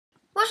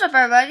What's up,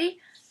 everybody?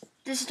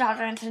 This is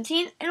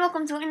Toddler17, and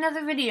welcome to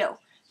another video.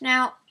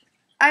 Now,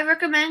 I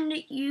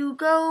recommend you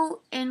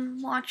go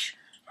and watch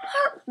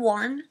part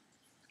 1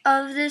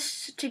 of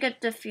this to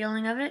get the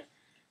feeling of it.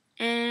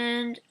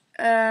 And,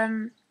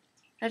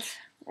 let's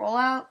roll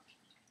out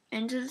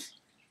into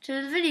the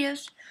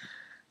videos.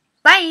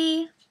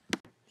 Bye!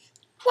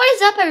 What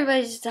is up,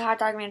 everybody? This is the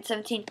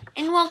HotDogMan17,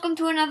 and welcome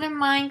to another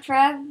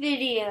Minecraft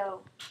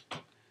video.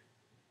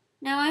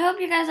 Now, I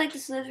hope you guys liked the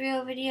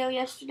Slithrio video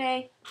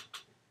yesterday.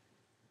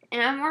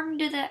 And I'm working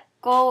to that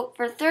goal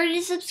for 30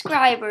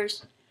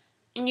 subscribers.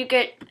 And you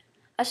get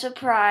a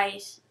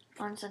surprise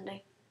on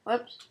Sunday.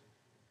 Whoops.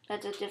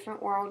 That's a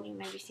different world you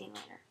may be seeing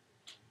later.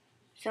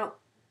 So,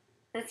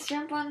 let's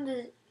jump on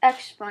the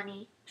X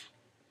Bunny,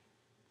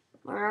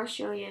 where I'll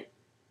show you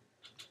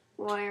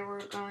where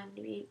we're going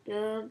to be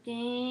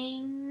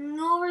building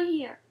over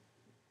here.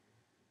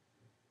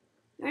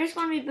 We're just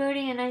going to be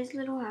building a nice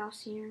little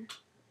house here.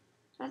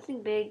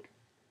 Nothing big.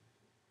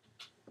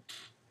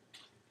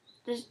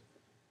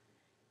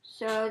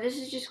 So this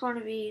is just going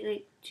to be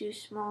like 2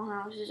 small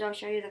houses. I'll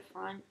show you the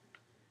front.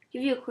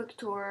 Give you a quick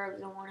tour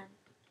of the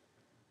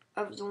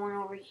one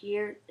over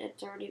here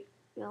that's already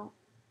built.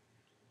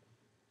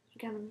 You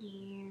come in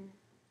here.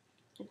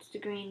 It's the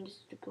green, this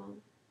is the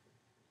blue.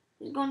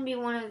 This is going to be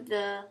one of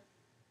the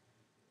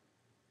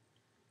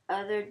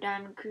other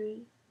Diamond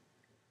Crew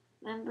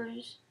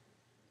members.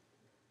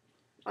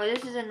 Oh,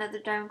 this is another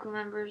Diamond Crew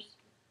member's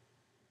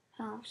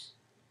house.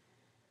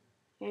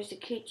 There's the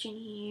kitchen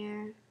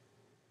here.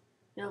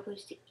 No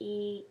place to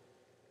eat.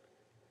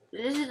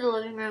 This is the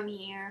living room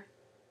here.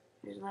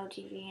 There's no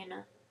TV and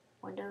a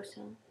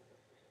windowsill.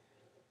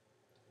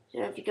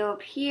 So if you go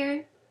up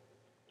here,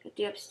 at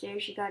the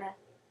upstairs, you got a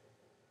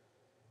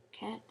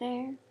cat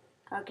there,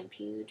 got a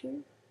computer,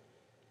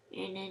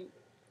 and then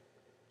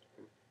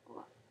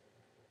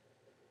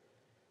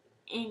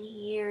in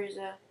here is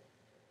a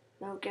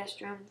little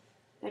guest room.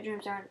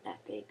 Bedrooms aren't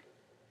that big.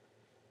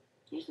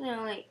 Here's a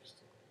little like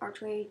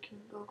archway you can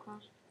go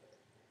across.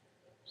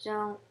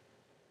 So,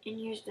 and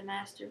here's the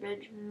master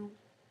bedroom.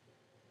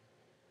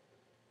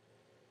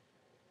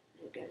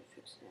 I gotta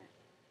fix that.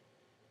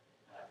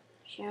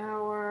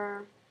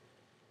 Shower.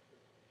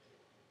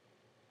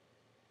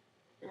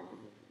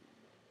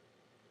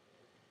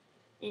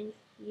 In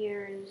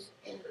here is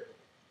the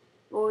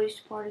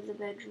boys' part of the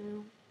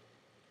bedroom.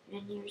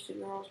 And here's the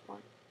girls'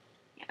 part.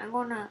 Yeah, I'm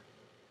gonna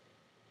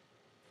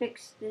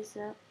fix this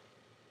up.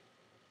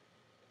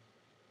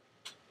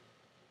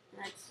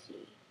 Let's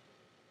see.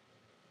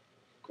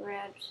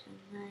 Grab some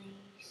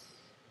nice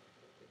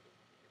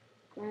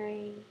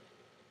gray.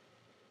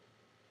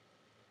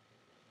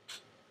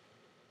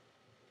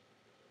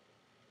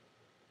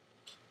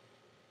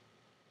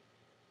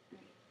 We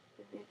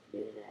have to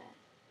do that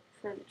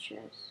for the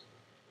chest.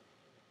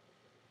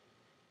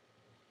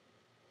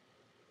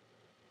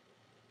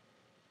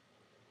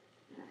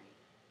 Alright.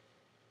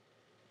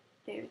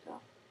 There we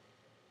go.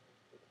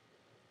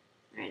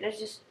 Alright, that's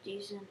just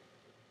decent.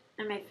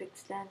 I may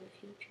fix that in the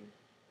future.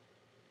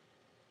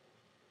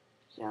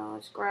 So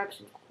let's grab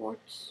some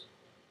quartz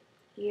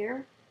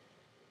here.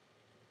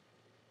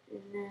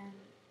 And then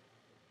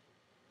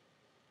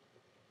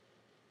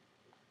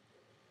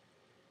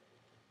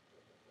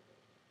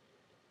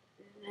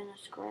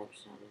let's grab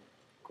some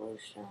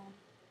glowstone.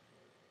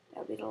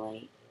 That'll be the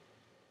light.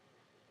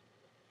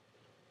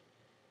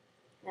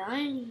 Now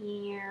in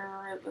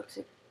here, it looks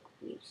like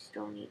we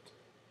still need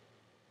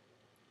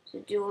to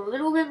do a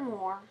little bit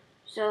more.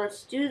 So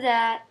let's do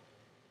that,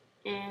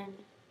 and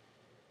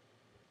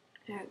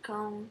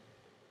come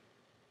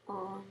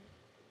on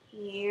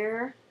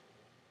here.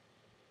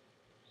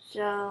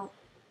 So,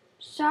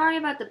 sorry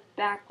about the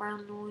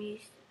background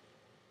noise.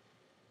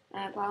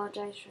 I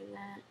apologize for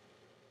that.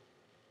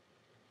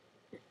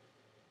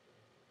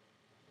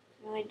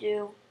 I really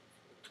do.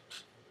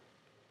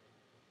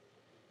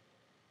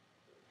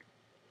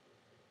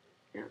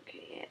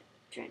 Okay, yeah,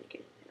 trying to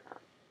get it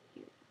up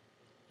here.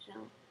 So,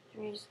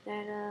 raise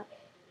that up.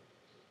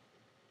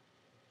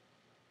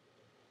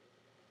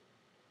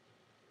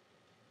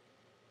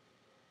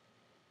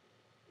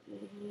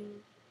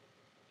 And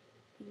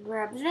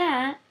grab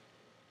that.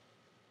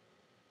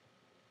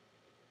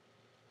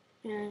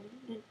 And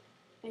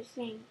I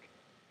think,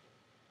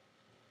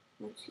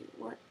 let's see,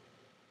 what? I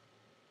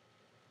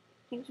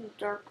think some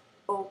dark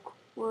oak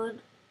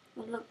wood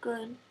would look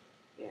good.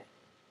 Yeah.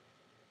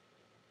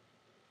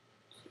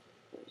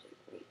 Where is it?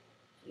 Right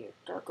here.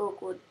 Dark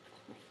oak wood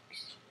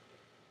planks.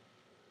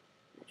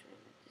 That's what I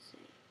meant to say.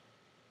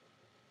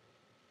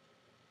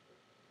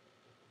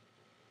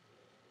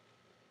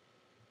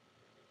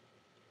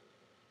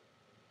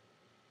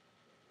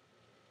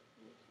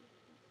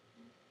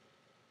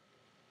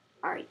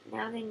 Alright,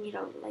 now they need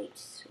a light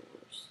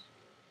source.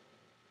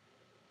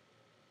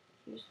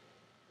 There's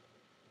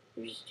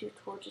just 2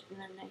 torches, and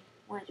then I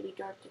want it to be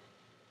dark to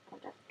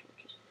contact the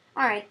torches.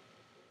 Alright,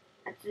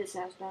 that's this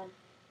house done.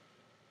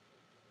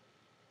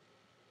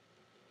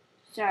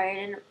 Sorry,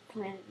 I didn't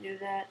plan to do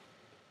that.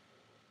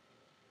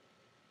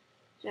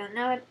 So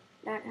now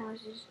that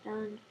house is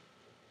done,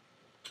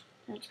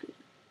 That's good.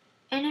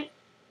 And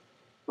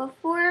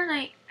before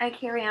I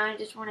carry on, I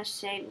just want to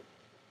say,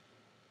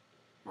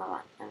 hold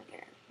on, let me get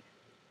out of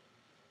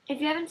here.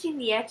 If you haven't seen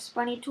the X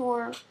Bunny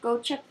tour, go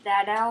check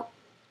that out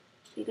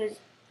because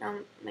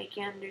make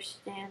you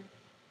understand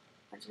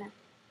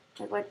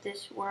what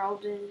this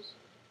world is.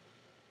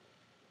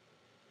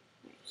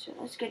 Right, so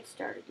let's get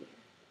started here.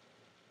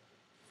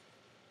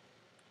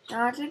 So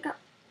I think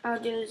I'll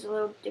do this a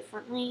little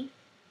differently.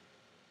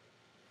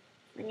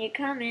 When you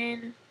come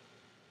in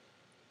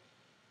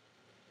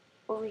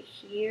over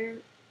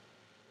here,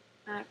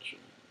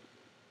 actually,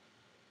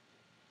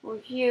 over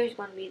here is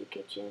going to be the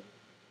kitchen.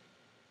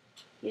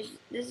 This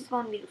is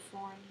going to be the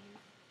floor in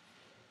here.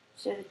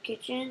 So the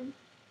kitchen,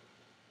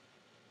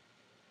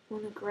 I'm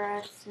going to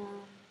grab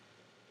some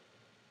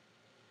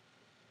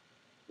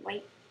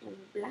white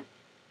and black.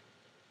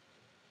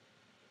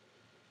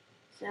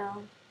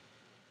 So,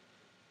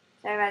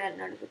 sorry about that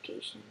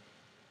notification.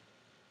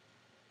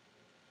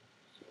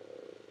 So,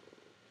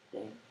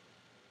 there.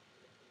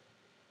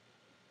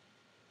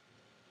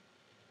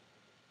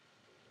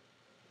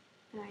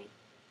 Alright.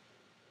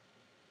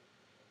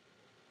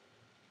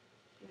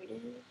 Here it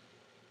is.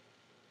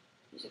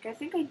 Music. I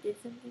think I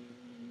did something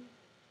in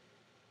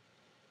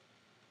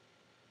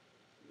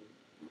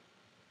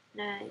here.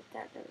 No, I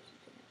thought there was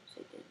something else I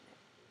did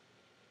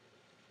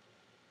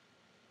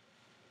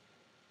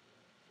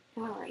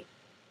there. Alright.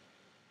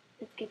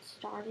 Let's get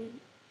started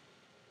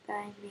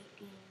by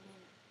making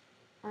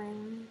an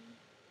island.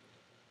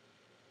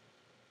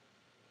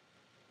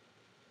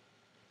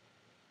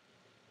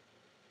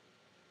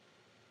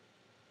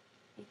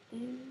 Right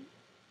there.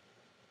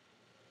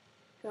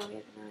 Go get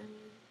an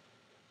island.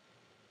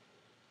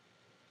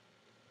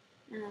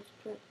 And let's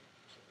put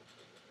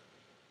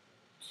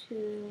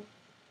 2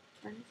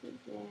 furnaces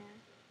there.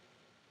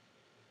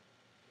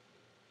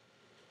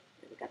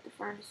 So we got the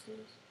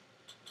furnaces.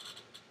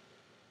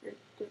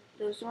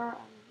 Those are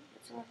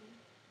that's all.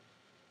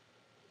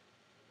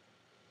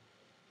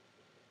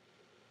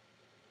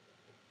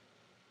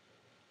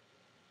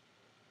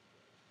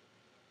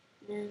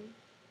 Then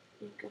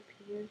think up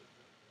here,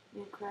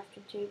 and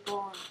crafting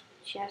table and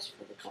chest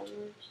for the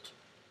covers.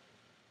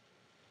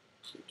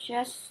 So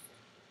chest.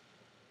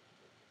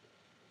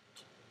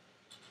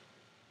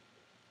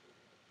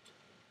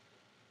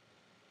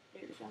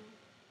 There we go.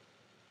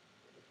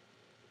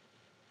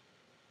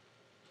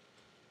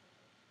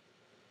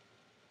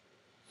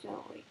 So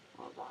wait,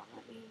 hold on,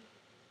 let me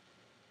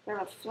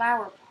grab a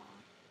flower pot.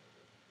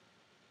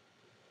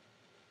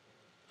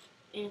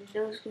 And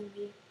those can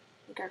be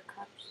like our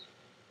cups.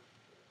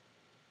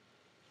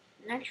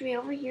 And actually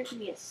over here can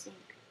be a sink.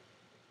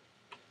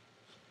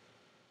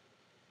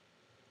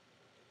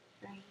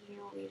 Right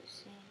here will be the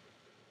sink.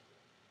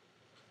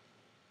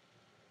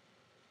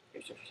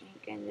 There's our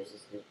sink, and this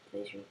is the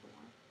place we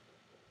want.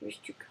 Here's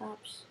 2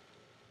 cups.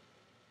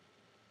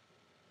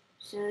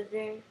 So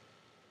their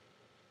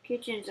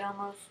kitchen's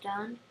almost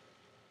done.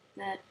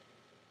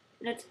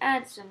 Let's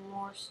add some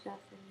more stuff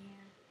in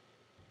here.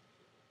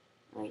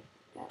 Like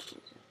that is an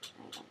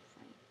item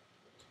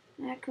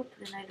frame. I could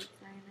put an item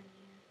frame in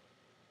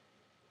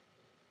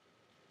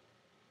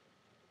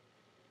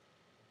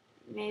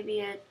here. Maybe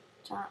a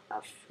ton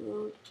of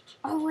food.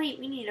 Oh wait,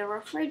 we need a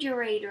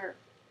refrigerator.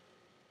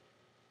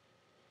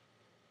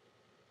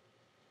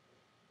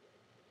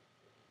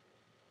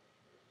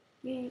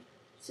 Yay.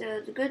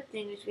 So the good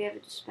thing is we have a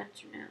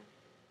dispenser now.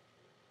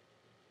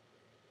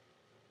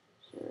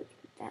 So let's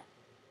put that.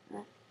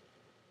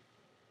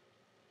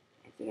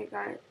 I think I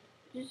got it.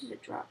 This is a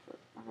dropper.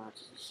 Oh no,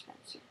 it's a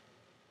dispenser.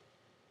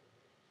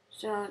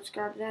 So let's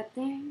grab that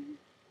thing.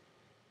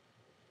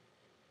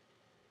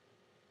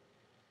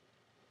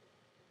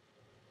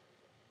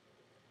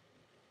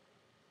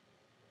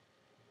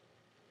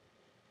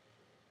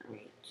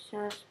 Alright, so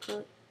let's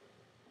put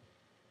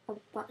a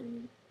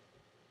button.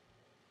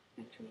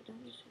 Actually,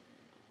 don't just open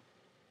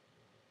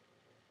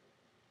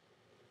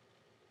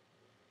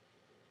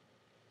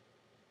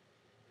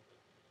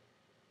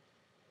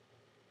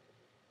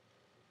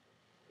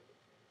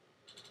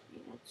it.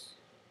 Okay, let's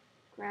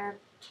grab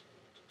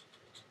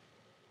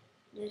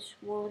this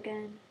wool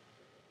again.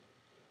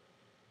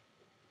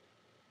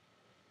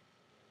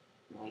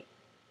 Right.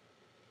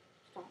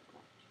 Stop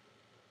that.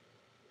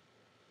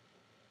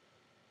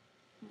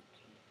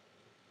 Okay.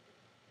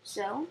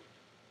 So,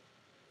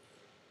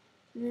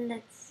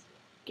 let's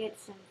get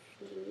some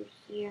food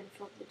here and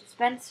fill the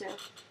dispenser.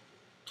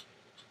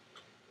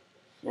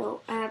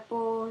 So,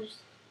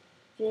 apples,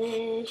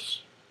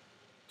 fish,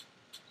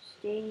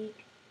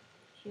 steak,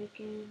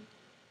 chicken,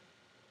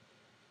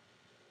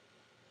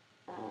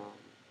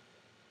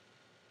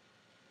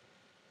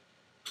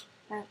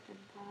 pumpkin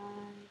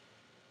pie,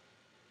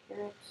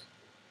 carrots.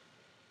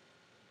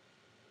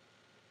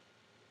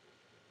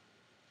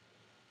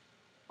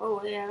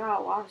 Oh yeah, I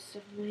got a lot of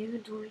stuff in my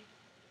inventory.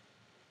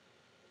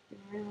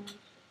 Didn't realize.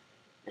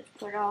 Let's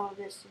put all of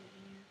this in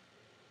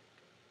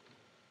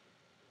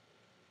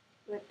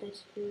here. Put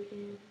this food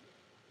in.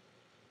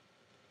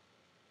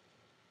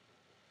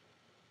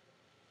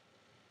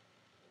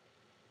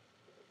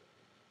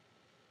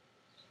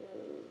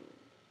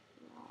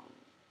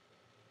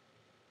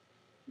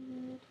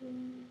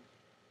 And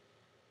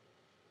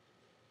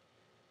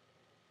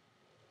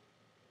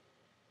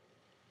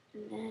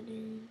that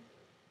in.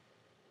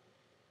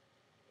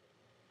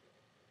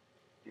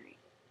 Alright.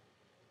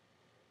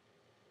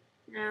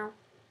 Now,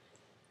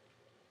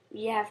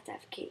 you have to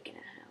have cake in a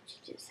house.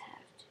 You just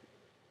have to.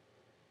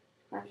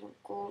 Grab some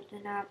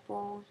golden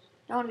apples.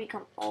 Don't want to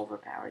become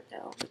overpowered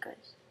though,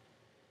 because,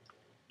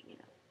 you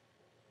know,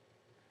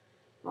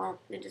 well,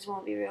 it just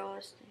won't be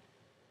realistic.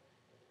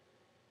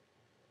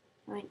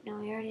 Wait, no,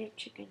 we already have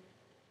chicken.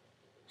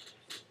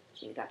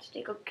 So you got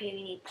steak. Okay,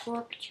 we need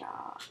pork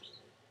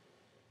chops.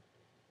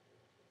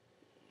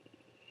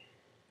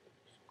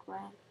 Let's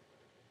grab,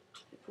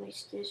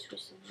 replace this with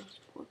some nice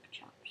pork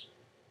chops.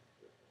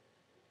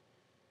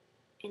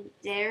 And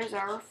there's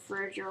our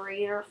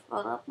refrigerator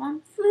filled up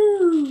on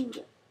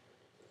food.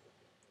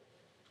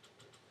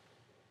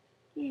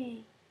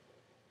 Yay.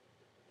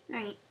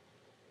 Alright.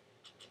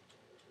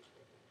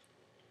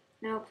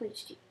 Now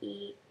plates to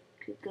eat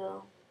could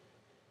go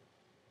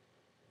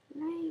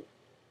right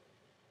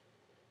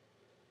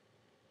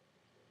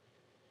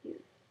here.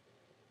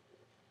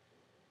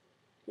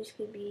 This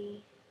could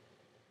be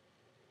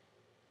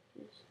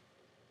this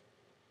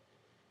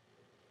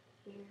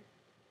here.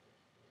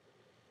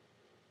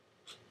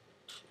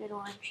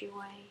 Little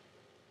entryway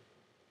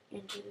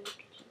into the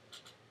kitchen.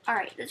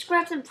 Alright, let's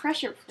grab some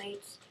pressure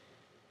plates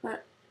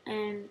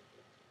and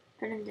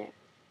put in there.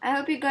 I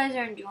hope you guys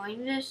are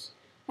enjoying this.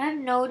 I have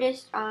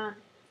noticed on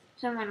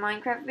some of my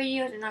Minecraft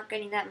videos I'm not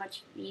getting that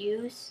much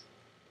views.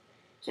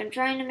 So I'm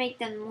trying to make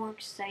them more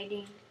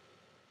exciting.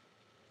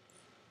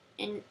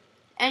 And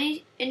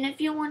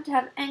if you want to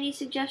have any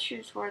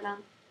suggestions for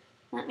them,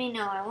 let me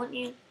know. I want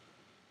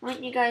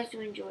you guys to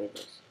enjoy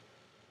this.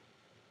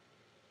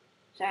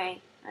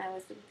 Sorry, I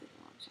was looking through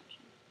the wrong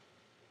section.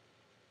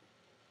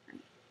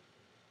 Right.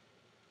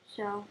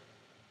 So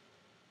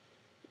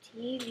the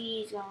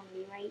TV is going to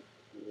be right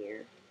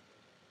here.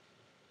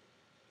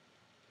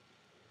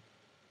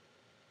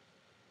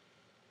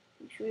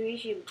 We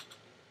should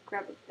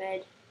grab a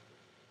bed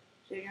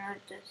so you don't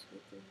have to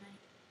sleep through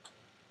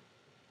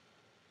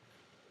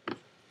the night.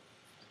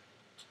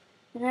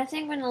 And I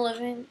think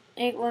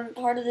when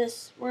part of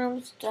this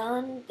room's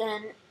done,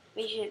 then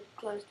we should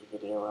close the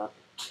video up.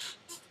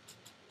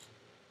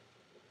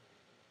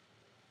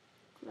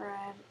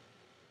 Grab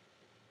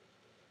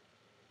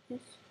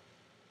this.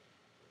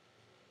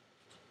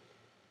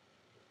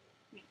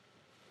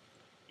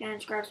 And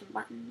let's grab some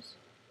buttons.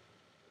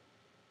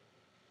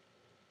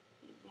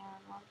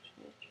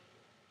 Switch.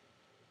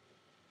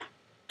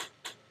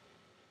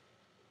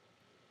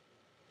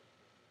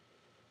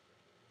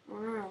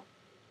 Oh,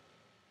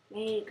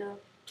 there you go.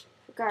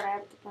 Forgot I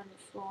have to put on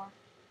the floor.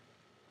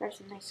 Grab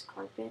some nice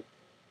carpet.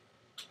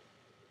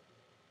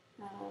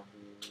 No,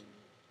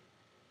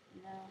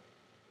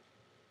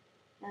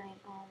 that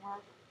ain't gonna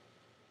work.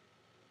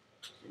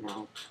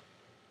 So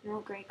no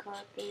gray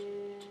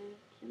carpet,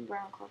 some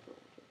brown carpet will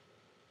do.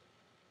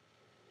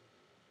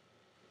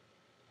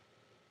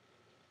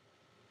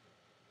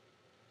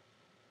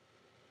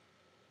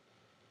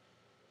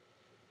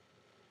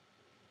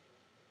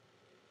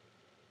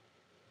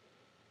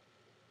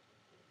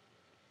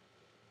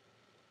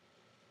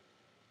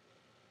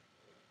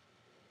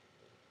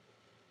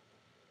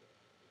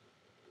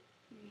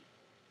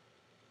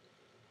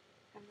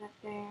 Come up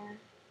there,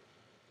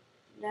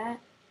 that,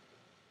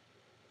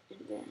 and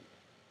then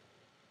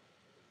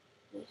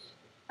this.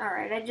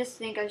 Alright, I just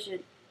think I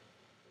should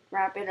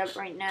wrap it up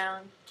right now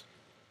and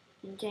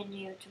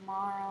continue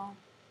tomorrow.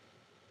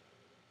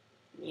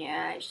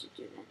 Yeah, I should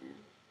do that now.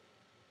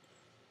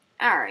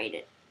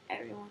 Alright,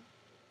 everyone.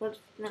 Whoops,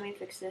 let me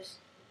fix this.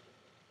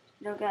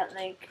 We got a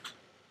little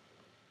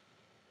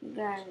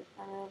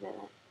bit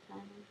of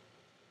time.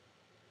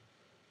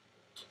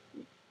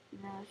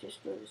 Now let's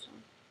just do this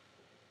one.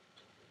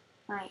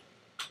 Alright.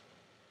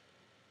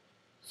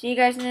 See you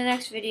guys in the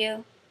next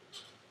video.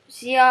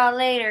 See y'all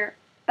later.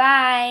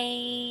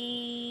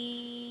 Bye.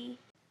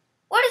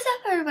 What is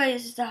up, everybody?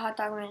 This is the Hot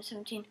Dog Man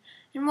 17,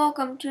 and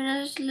welcome to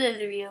another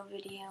Slitherio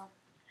video.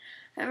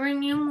 I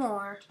bring you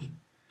more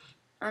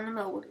on the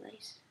mobile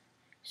device.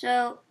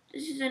 So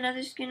this is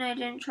another skin I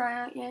didn't try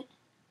out yet.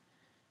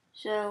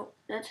 So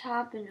let's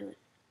hop into it.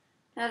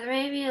 Now there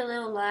may be a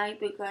little lag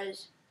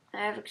because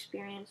I have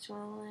experience with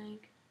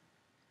lag.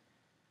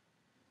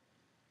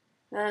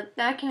 But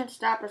that can't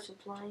stop us from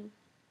playing.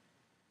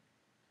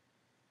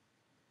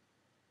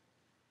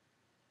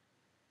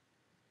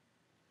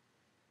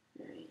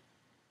 Alright.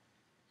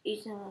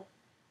 Eat some of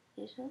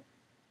this up.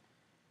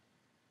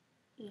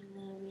 And a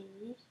little bit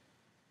of this.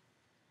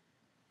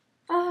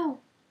 Oh!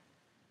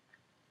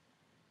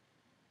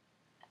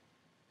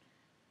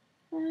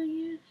 Oh,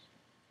 yes.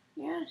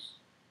 Yes.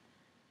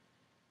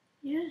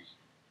 Yes.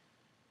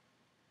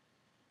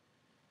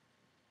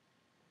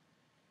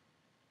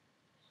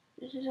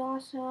 This is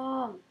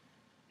awesome.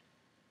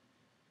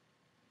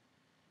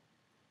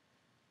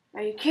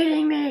 Are you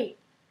kidding me?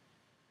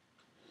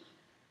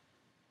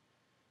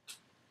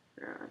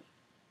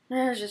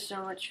 There's just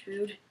so much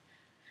food.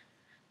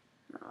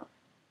 Oh.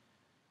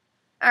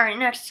 Alright,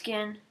 next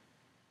skin.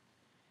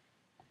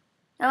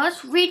 Now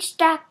let's reach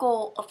that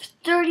goal of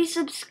 30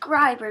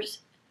 subscribers,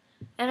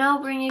 and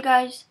I'll bring you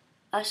guys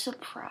a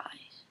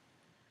surprise.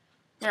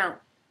 Now,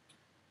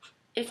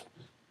 if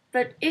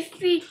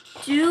we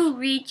do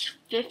reach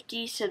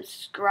 50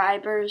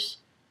 subscribers,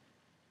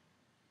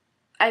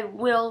 I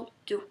will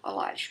do a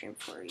live stream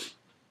for you.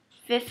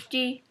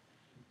 50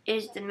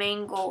 is the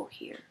main goal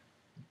here.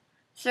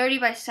 30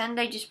 by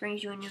Sunday just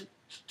brings you a new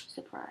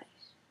surprise.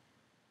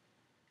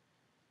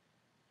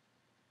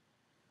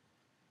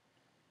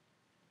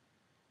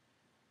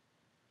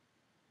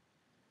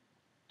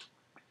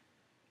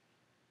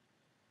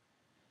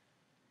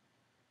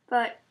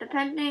 But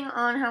depending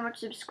on how much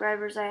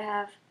subscribers I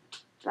have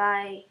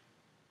by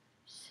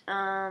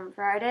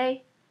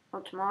Friday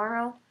or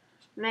tomorrow,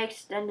 I may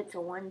extend it to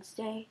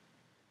Wednesday.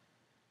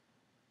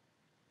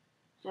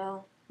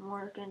 So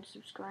more can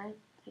subscribe.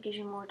 That gives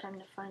you more time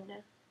to find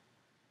it.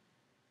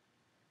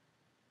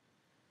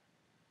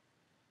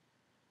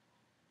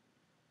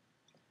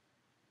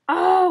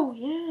 Oh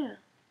yeah.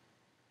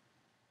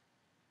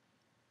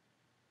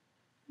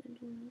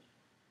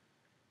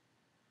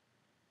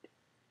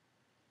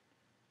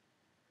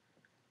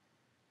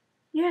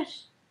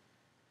 Yes.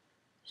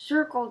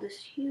 Circle this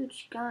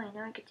huge guy.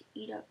 Now I get to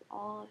eat up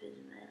all of his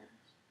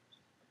mass.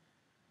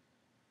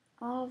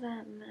 All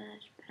that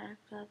mass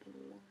packed up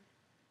in one.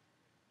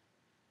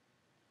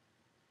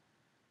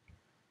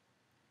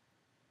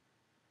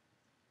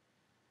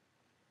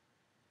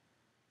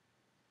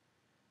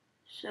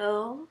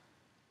 So,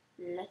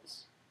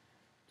 let's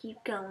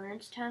keep going.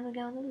 It's time to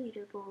go on the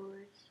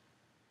leaderboards.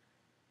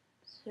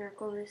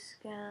 Circle this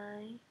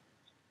guy.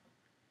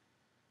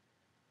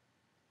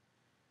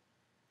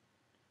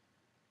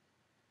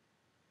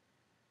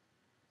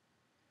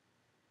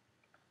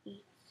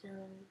 Eat some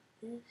of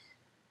this.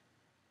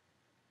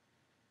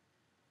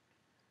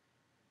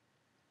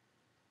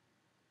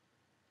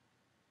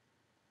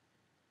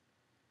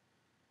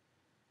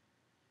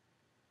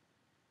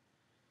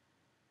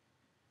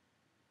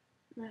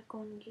 I'm not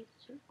going to get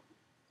circled.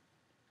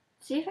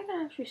 See if I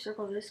can actually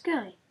circle this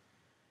guy.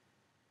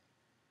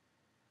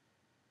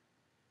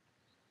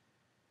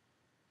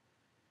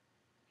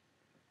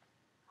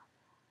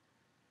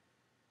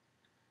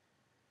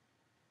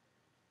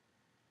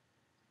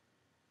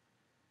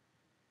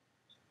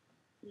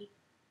 Eat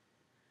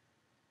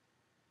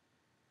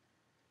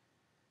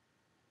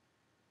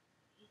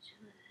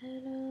some of the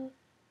head up.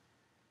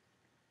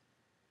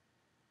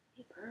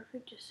 Be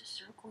perfect, just a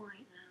circle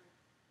right now.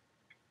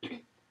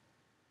 Right,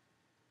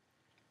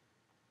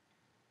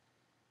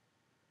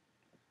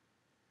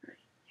 there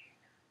you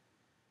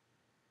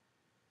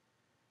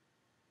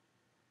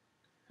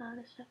go. Not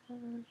a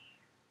second one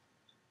here.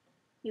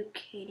 You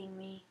kidding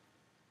me?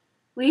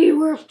 We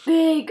were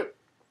big!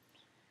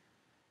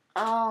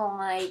 Oh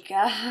my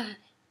god.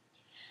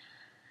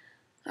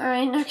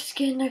 Alright, next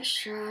skin, next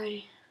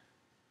try.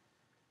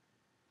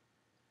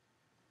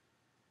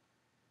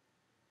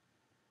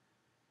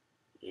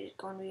 It's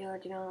going to be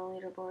hard to get on the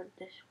leaderboard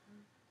this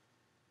one.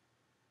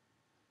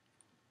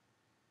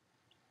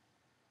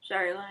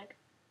 Sorry, lag.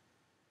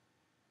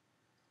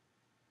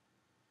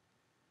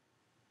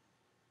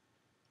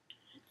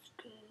 Let's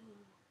go.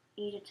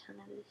 Eat a ton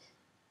of this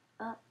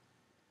up.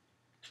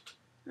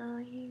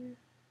 Here.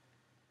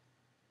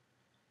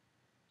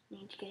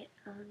 Need to get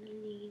on the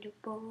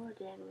leaderboard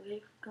and we're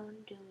gonna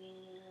do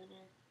it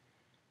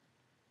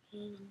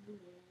in the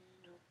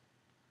middle.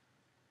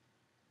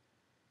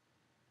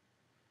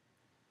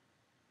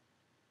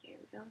 There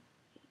we go.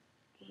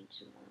 Gain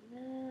some more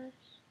mass.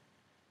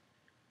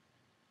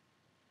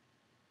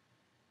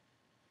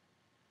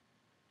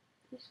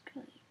 This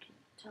guy can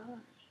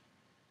die.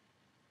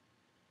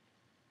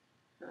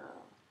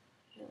 Oh,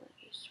 you're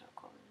like a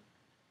circle.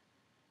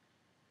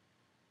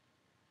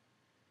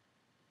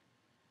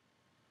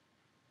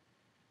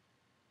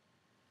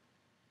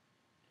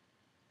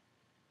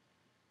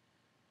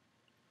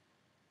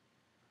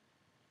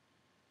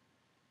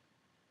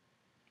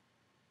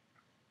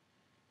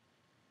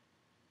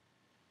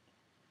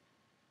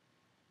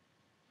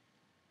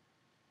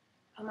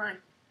 Come on.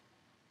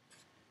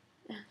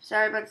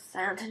 Sorry about the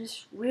sound. I'm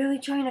just really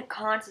trying to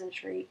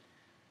concentrate.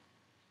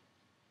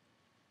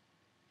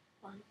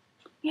 One.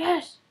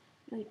 Yes!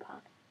 Really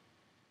pop.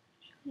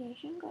 Yeah, you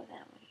shouldn't go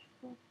that way.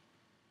 Go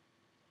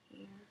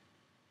here.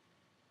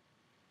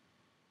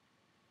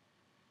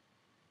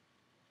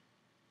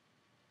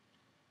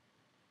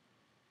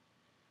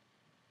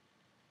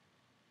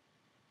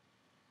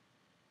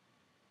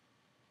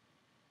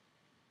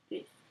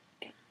 This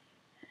guy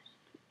has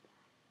to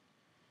pop.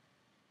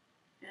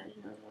 There's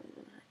another one of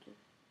them had to.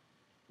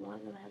 One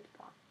of them had to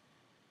pop.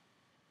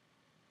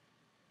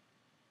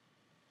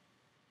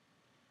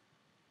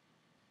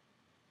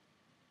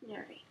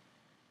 Alright.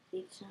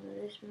 Eat some of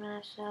this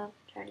mass up.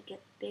 Try to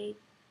get big.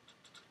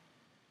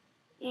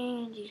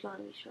 And he's going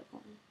to be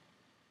circling.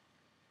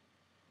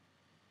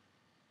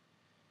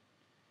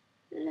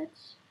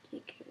 Let's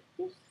take care of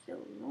this so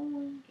no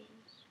one gets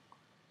circled.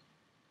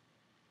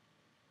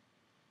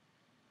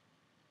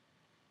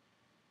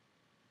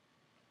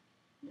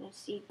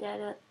 Let's eat that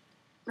up.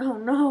 Oh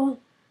no!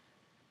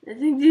 I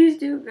think these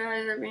two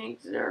guys are being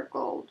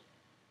circled.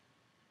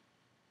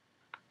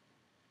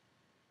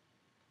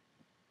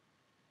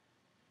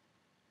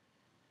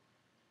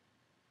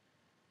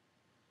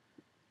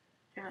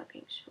 They're not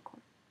being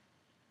circled.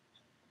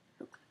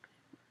 Okay.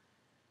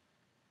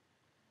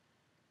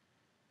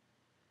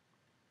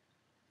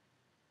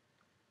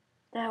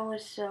 That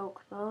was so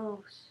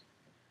close.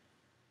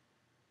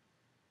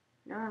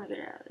 Now I'm gonna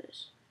get out of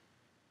this.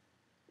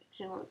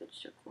 I want a good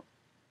circle.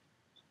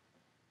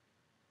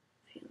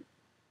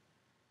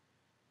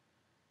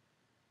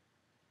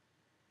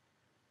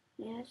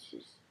 Yeah, it's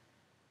just.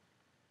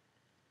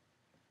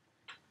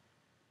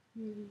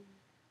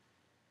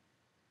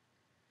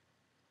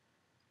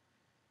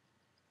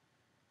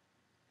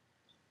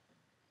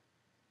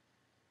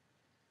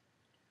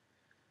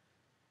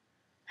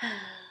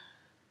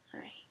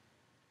 Alright,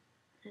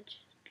 let's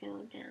just go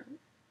down.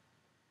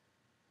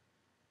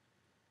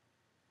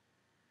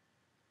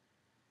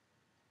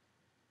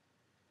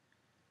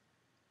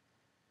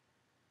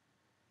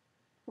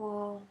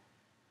 Whoa.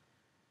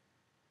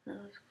 That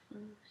was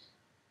close.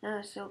 That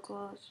was so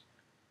close.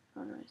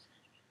 Oh no, it's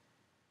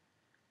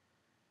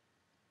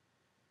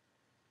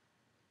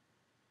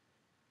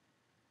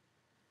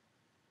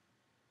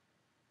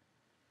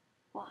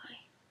not. Why?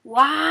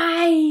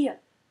 Why?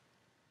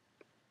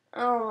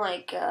 Oh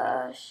my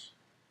gosh.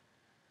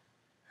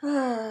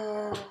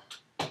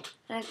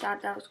 I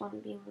thought that was going to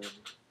be one.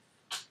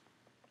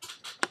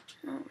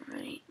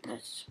 Alright,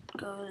 let's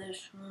go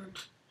this one.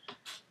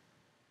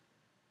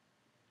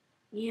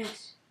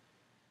 Yes.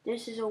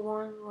 This is a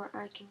one where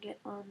I can get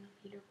on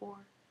the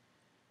leaderboard.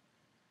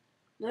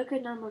 Look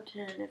at number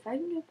 10. If I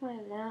can get by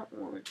that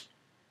one.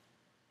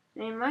 I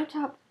mean, my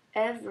top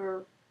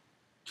ever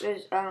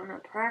is a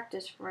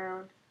practice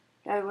round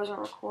that I wasn't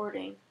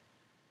recording.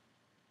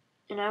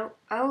 And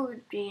I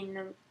would be in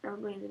the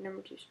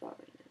number 2 spot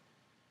right now.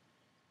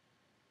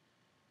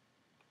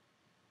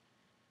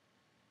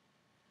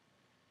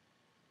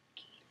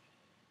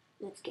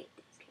 Let's get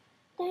this guy.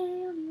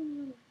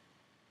 Damn.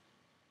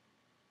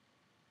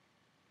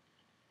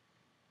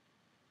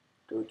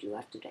 Dude, you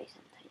have to die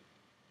sometime.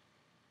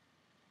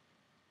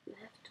 You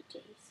have to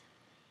die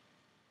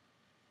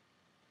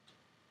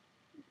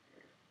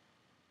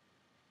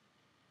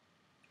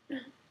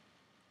sometime.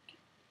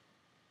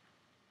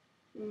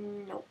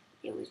 Nope,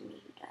 it was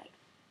me who died.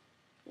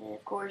 And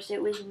of course,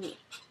 it was me.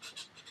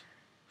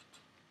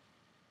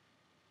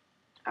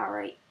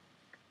 Alright.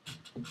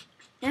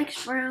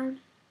 Next round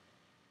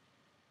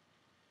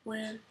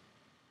will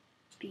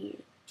be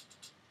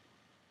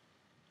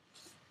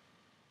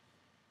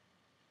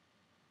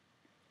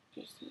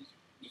this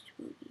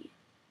will be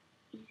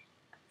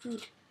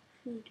food.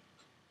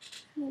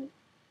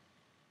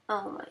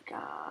 Oh my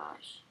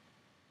gosh.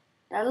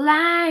 The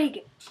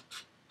lag!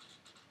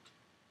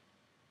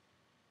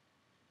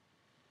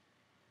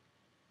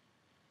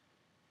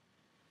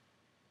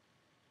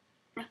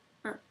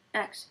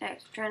 X,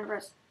 trying to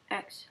press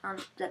X on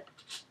the,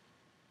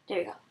 there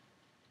you go.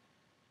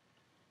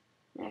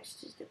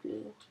 Next is the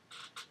blue.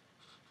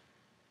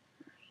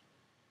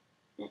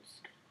 Let's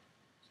go.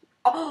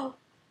 Oh!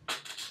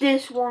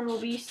 This one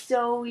will be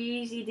so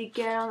easy to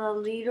get on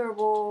the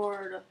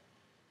leaderboard. I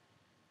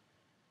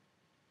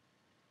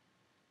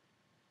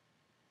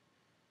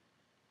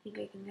think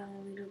I can get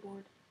on the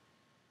leaderboard.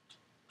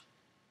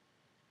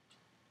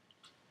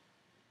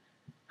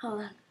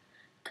 Hold on.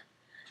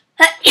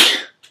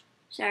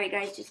 Sorry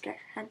guys, just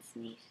had to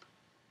sneeze.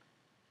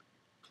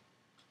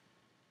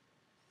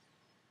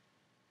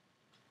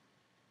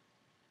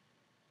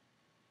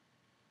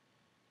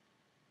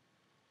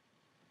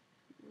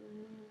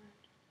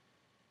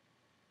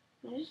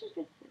 This is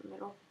good in the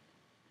middle.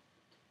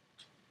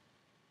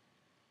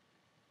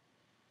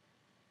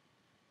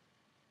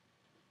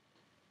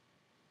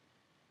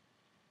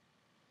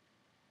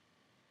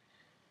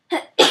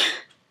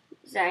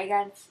 Sorry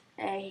guys,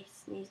 I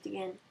sneezed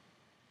again.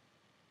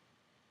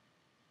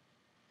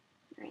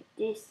 Right,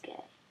 this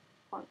guy.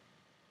 One.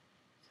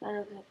 So I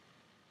look like.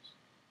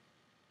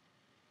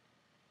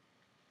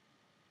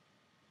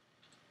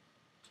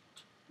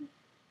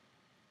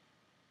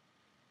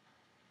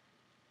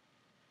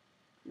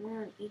 I'm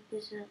gonna eat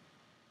this up.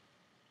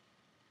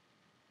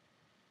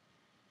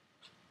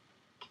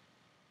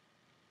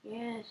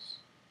 Yes.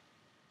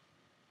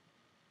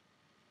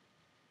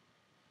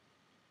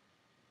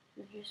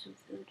 And here's some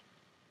food.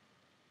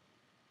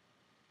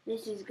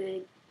 This is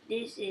good.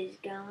 This is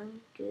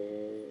going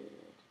good.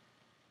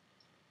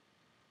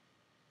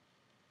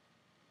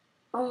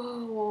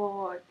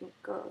 Oh, I can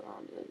go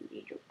on the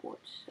leaderboard,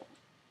 so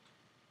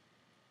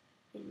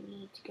I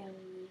need to go on the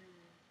leaderboard.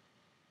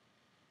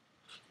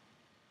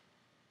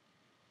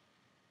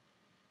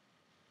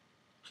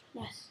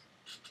 Yes.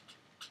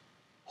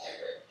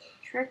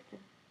 Tricked him.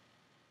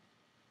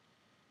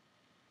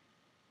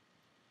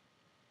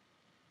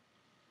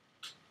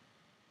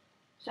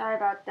 Sorry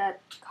about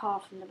that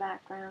cough in the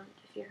background,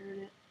 if you heard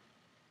it.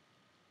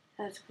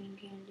 That's Queen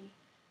Candy.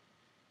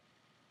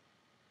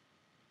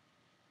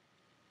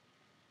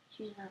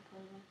 She's not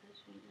playing with us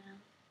right now.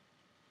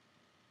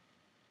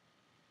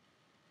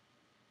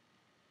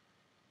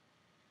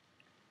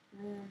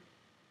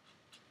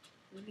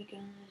 We're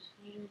beginning this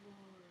leaderboard.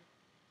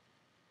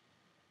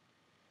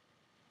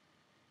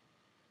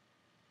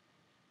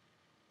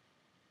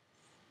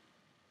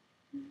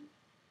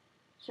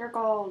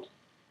 Circled.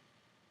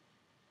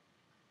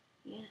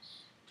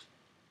 Yes.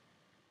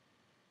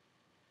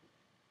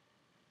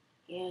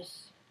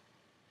 Yes.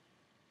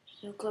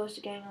 So close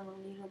to getting on the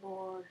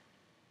leaderboard.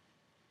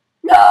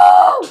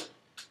 No!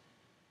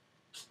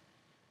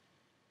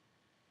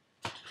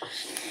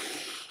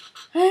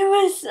 I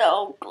was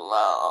so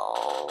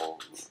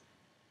close.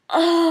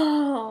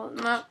 Oh,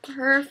 my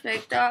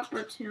perfect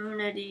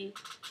opportunity.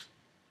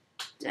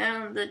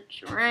 Down the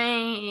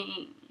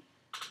drain.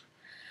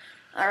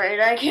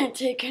 Alright, I can't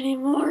take any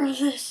more of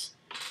this.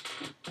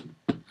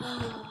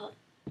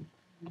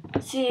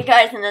 See you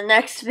guys in the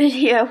next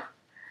video.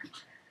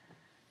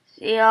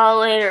 See y'all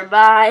later.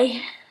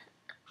 Bye.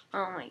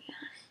 Oh my gosh.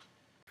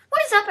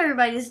 What is up,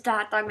 everybody? This is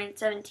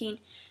DotDogman17,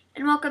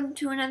 and welcome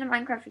to another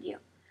Minecraft video.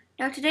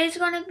 Now, today's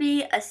going to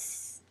be a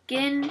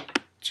skin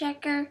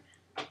checker.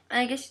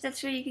 I guess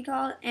that's what you can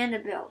call it, and a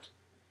build.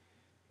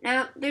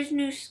 Now, there's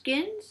new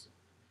skins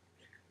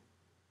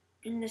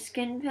in the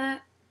skin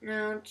pack.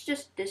 No, it's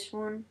just this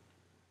one.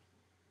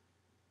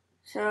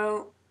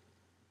 So,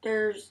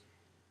 there's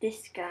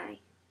this guy.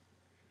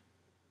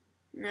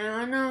 Now,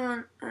 I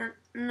know I'm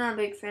not a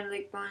big fan of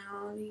like buying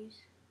all of these.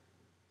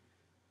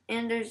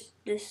 And there's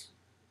this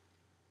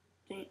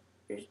thing.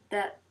 There's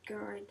that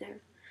girl right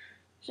there.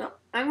 So,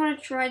 I'm going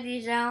to try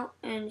these out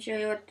and show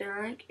you what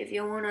they're like. If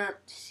you want to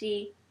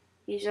see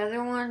these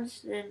other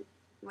ones, then,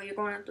 well, you're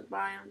going to have to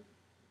buy them.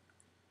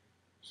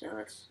 So,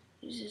 let's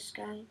use this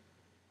guy.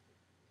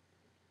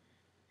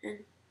 And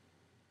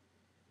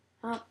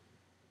hop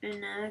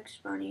in the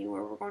next bunny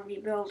where we're going to be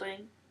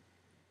building.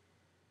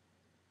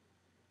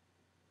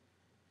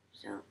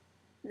 So,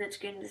 let's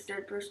get into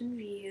third person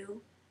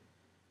view.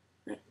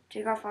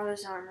 Take off all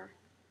this armor.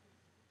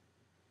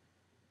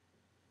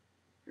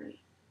 Right.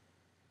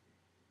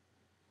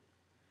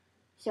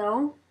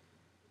 So,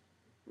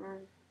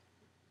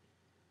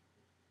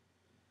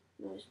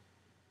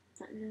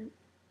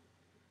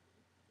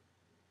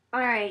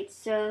 alright,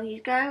 so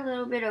he's got a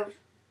little bit of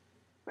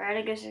red,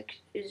 I guess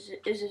is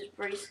his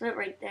bracelet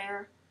right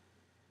there.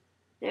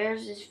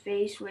 There's his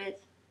face with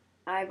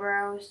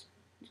eyebrows.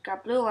 He's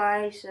got blue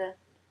eyes, a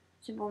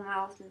simple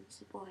mouth, and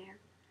simple hair.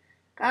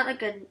 Got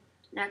like a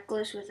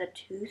necklace with a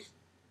tooth.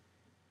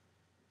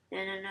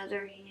 Then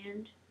another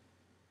hand.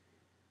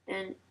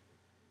 Then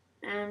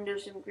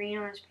there's some green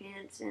on his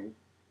pants and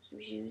some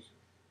shoes.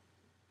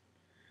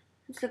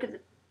 Let's look at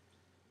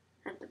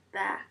the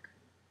back.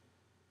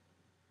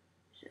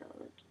 So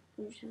let's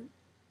push it.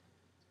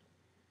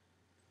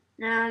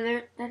 Now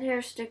that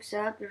hair sticks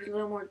up. There's a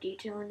little more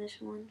detail in this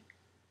one.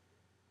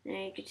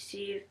 Now you can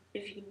see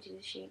if you can see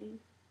the shading.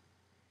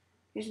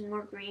 Here's some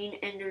more green,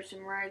 and there's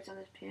some rags on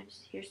his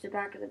pants. Here's the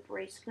back of the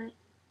bracelet.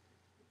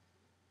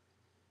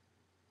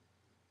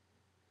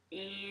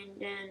 And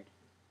then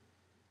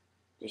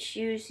the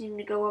shoes seem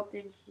to go up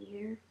in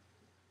here.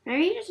 Now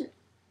he doesn't,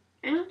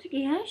 I don't think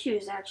he has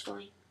shoes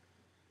actually.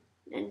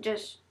 And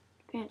just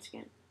pants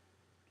again.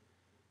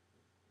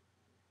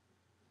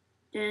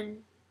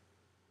 Then,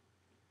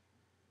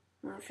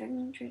 if I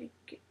can try to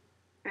get,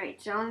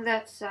 alright, so on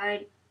that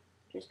side,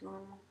 just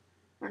normal.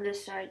 On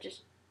this side,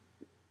 just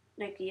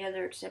like the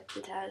other, except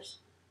it has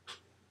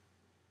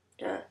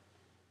the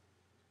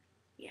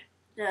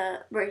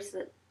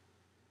bracelet.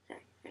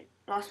 Sorry,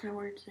 I lost my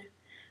words there.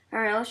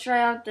 Alright, let's try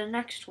out the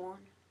next one.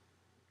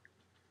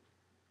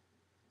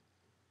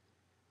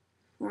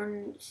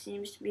 One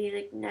seems to be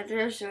like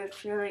nether, so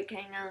if you're like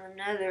hanging out in the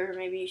nether,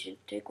 maybe you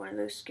should take one of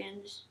those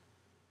skins.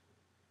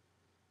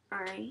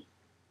 Alright,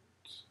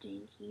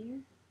 stay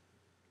here.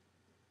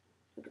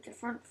 Look at the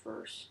front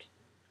first.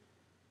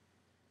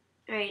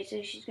 Alright,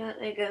 so she's got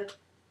like a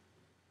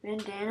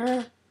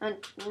bandana. I'm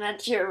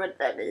not sure what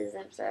that is.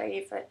 I'm sorry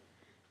if I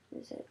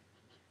is it.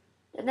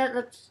 And that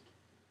looks,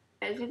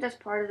 I think that's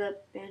part of the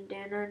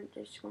bandana.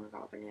 They're just gonna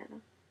call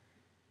it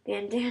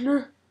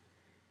bandana.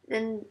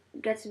 Then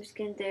got some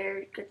skin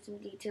there. Got some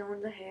detail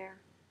in the hair,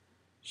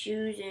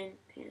 shoes, and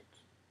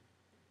pants.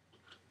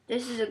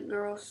 This is a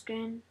girl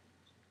skin,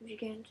 if you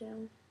can't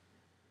tell.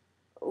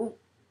 Oh,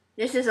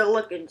 this is a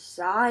look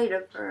inside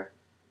of her.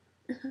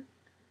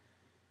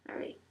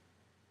 Alright.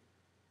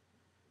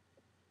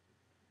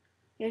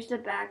 Here's the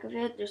back of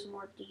it. There's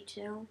more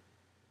detail.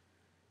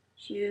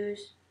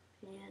 Shoes,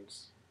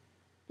 pants.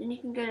 Then you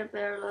can get a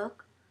better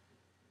look.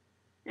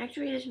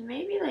 Actually, there's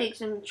maybe like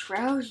some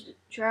trousers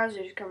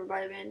covered by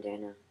a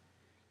bandana.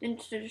 Then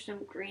there's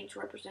some green to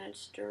represent it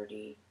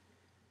sturdy.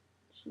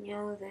 Some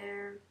yellow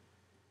there.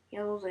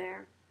 Yellow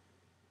there.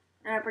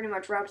 And that pretty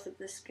much wraps up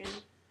this skin.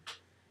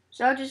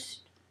 So I'll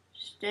just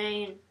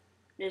stain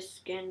this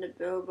skin to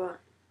build, but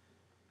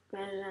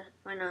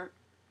why not?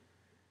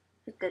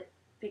 Pick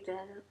that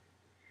up.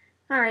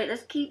 Alright,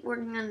 let's keep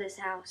working on this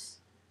house.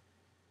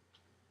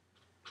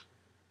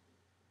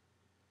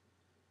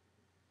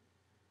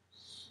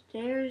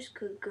 stairs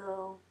could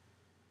go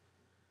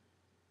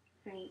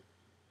right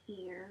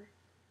here.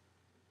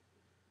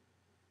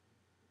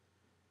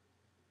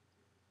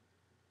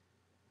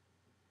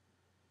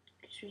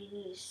 Because we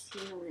need a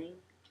ceiling.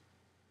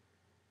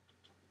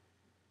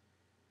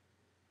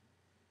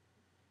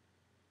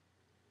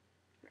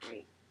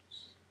 Right.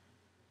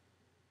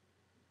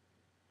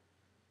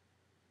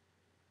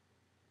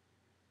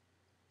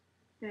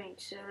 Right,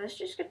 so let's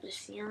just get the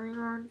ceiling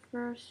on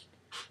first.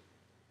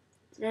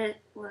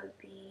 That would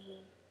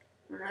be...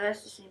 Oh, no,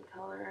 that's the same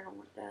color. I don't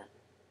want that.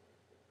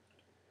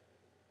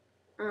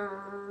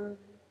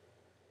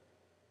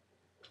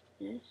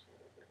 This?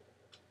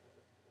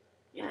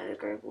 Yeah, the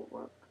gray will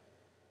work.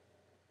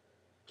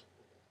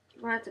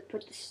 I'm gonna have to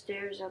put the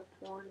stairs up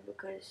one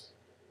because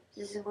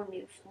this isn't gonna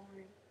be the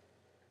flooring.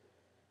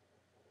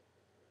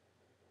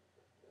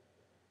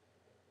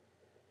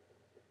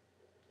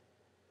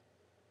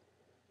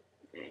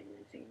 And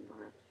I think I'm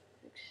gonna have to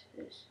fix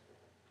this.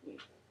 Yeah.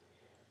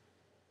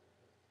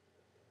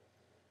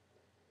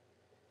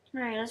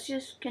 Alright, let's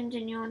just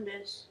continue on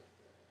this.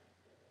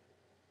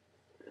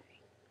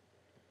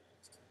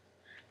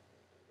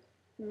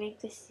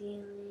 Make the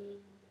ceiling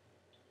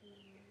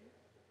here.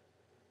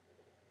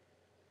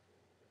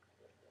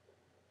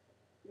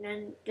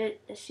 And then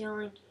the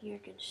ceiling here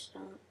can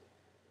stop.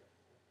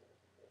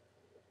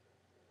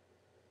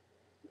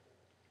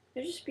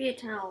 There'll just be a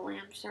ton of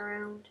lamps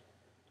around.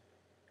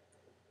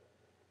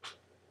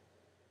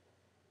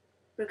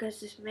 Because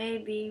this may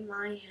be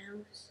my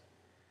house.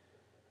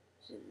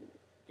 So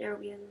there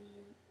will be a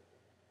lamp.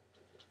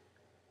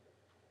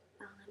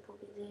 A lamp will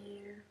be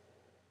there.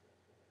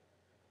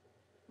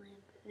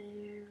 Lamp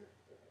there.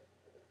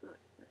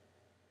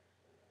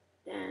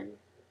 Then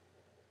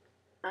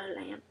a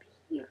lamp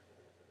here.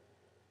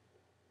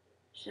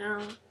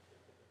 So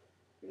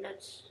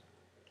let's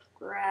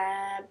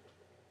grab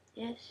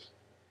this.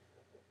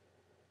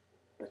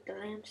 Put the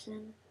lamps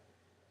in.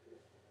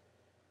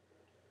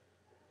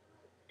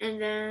 And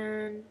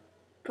then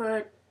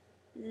put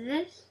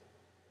this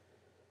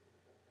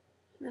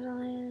little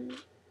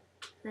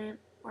lamp,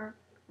 work.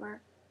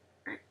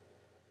 Right.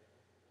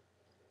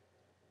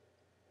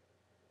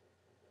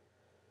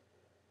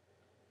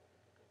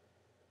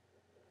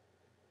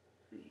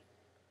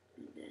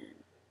 And then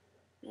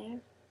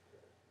there.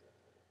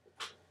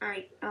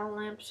 Alright, all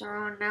lamps are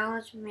on. Now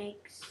let's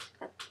make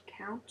a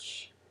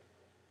couch.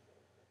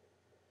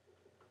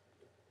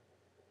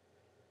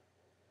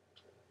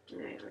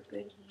 Alright, we're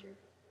good here.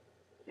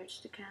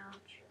 There's the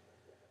couch.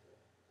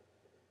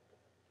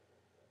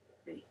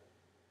 Right.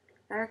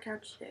 Our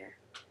couch there.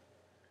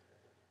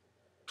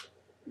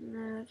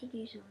 No, it's a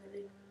decent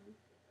living room.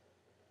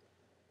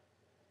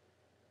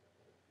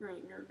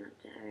 Wait, no,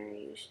 not that. I already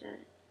used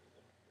that.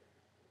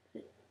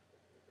 Put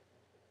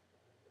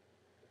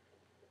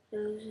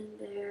those in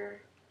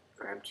there.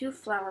 Grab 2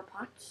 flower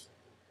pots.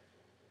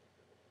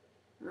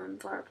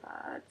 Flower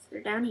pots.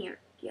 They're down here.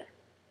 Yeah.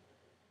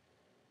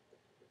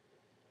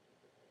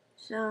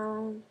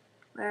 So,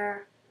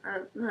 where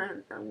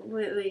I'm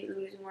completely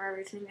losing where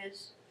everything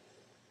is.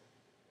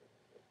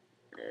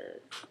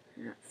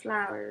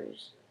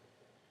 Flowers.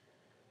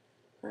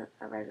 Put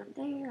a red one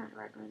there and a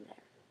red one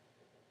there.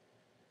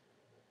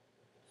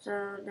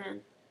 So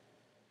then,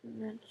 I'm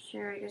not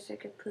sure. I guess I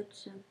could put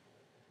some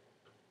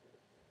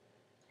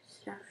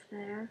stuff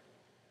there.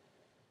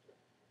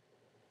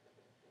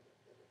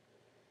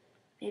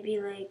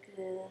 Maybe like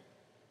the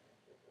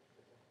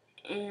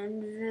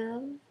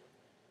anvil, in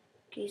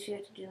case we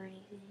have to do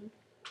anything.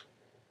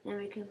 Then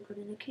we can put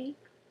in a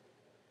cake.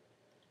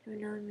 So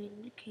now we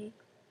made a cake.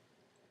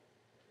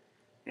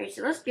 Alright,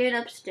 so let's get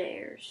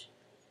upstairs.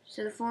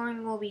 So the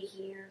flooring will be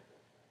here.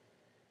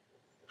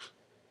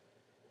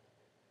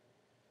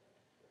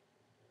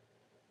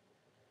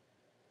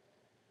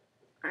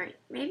 Alright,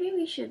 maybe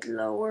we should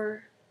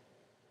lower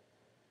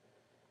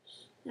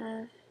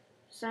stuff.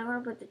 So I'm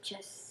gonna put the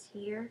chests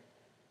here.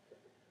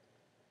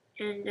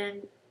 And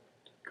then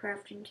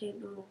crafting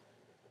table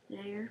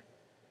there.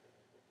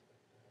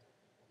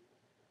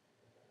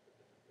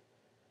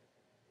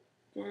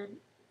 Then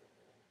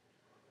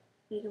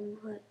we can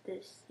put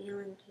the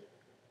ceiling.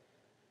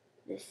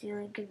 The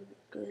ceiling can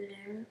go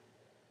there.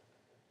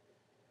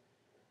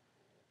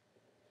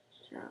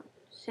 So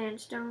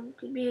sandstone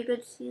could be a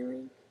good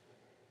ceiling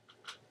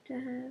to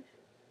have.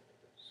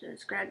 So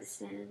let's grab the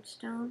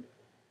sandstone.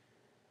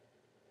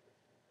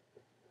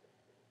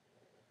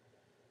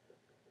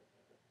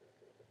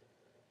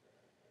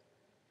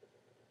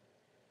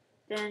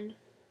 Then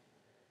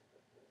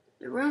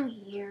the room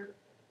here.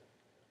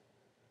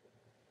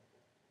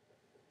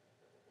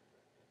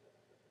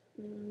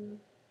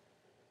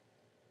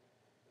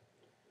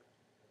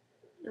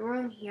 The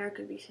room here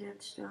could be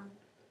sandstone.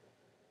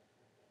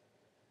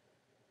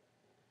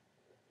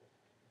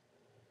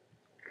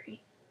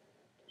 Great.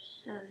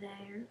 So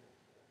there.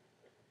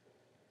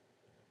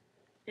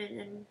 And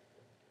then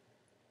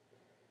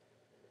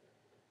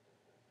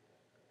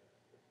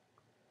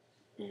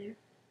there.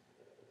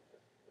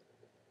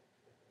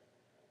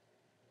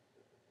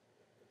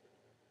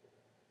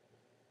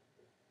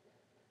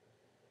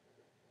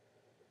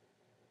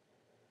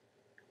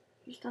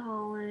 Just the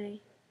hallway.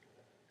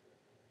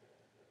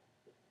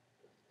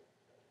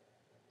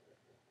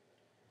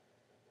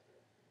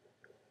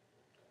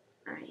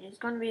 Alright, it's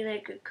gonna be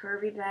like a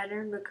curvy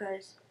pattern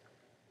because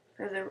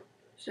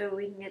so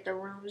we can get the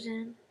rooms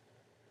in.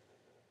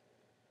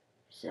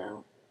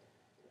 So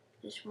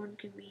this one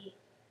can be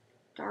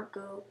dark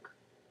oak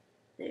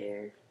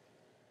there.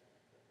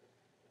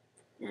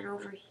 Then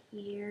over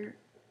here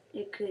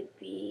it could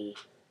be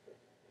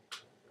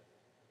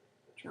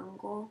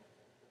jungle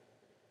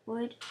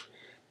wood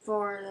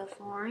for the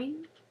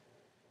flooring.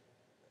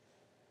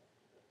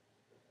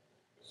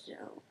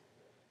 So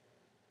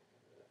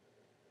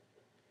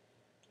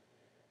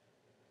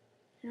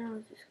how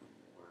is this gonna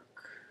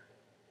work?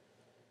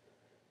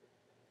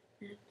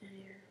 That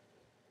there.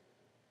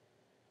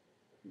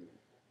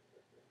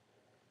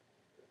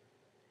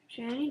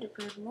 Actually, I need to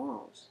put in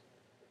walls.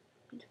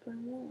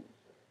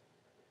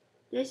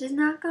 This is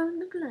not going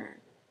to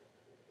plan.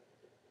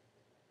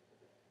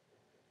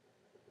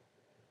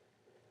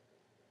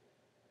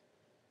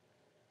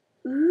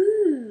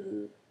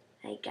 Ooh,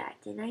 I got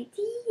an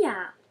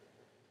idea.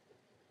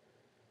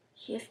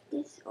 Shift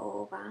this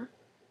over.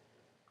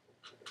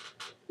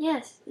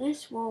 Yes,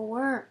 this will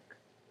work.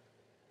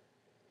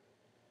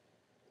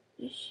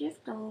 Just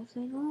shift the whole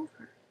thing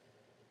over.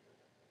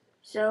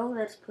 So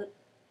let's put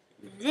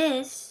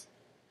this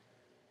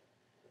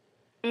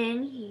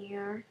in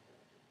here.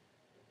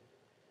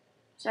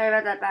 Sorry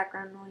about that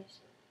background noise.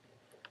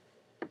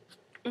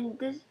 And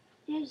this,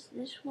 yes,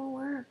 this will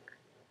work.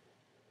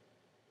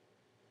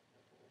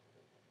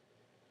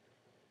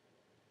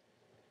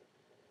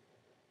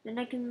 Then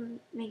I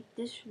can make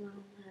this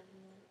room have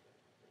more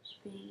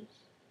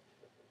space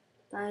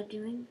by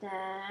doing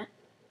that.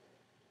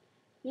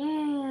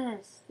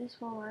 Yes,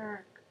 this will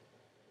work.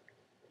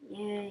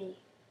 Yay.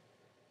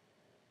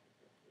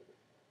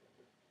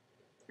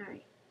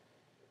 Alright.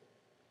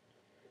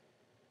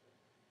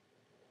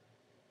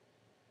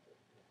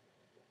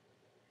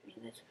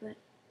 Let's put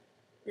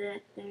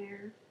that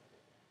there.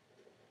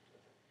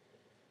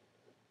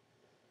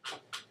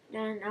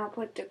 Then I'll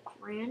put the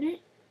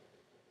granite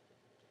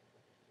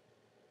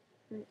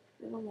right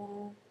to the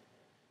wall.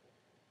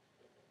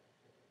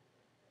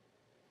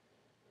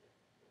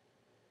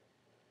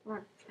 Come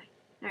on, fine.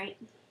 Alright.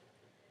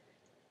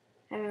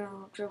 Having a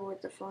little trouble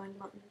with the flying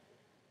button.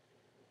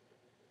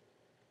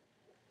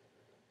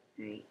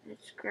 Alright,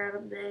 let's grab a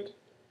bed.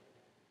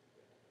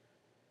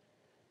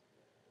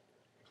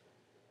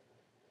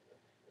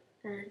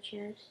 And a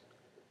chest.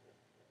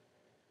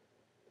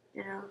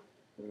 And a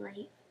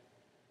light.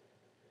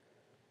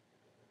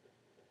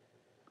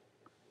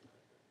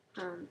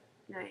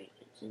 Right,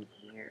 it's in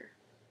here.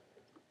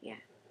 Yeah,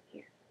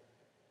 here.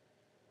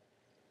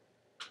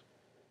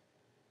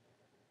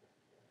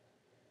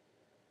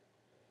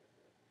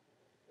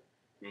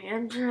 Right,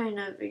 I'm trying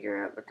to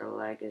figure out what the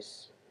lag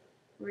is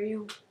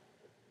real.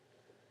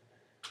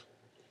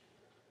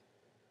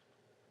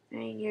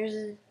 Right,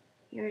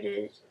 here it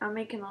is. I'm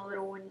making a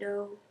little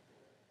window.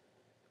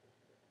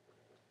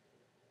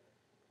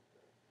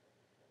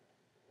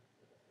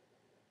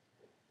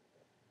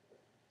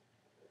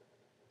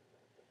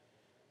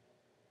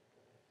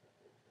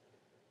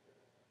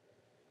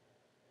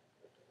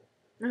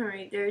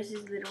 Alright, there's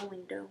his little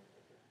window.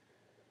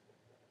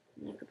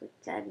 And I could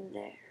put that in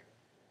there.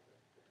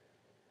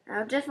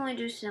 I'll definitely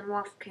do some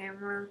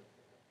off-camera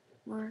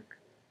work.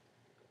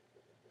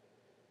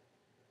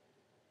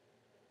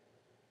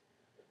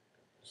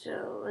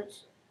 So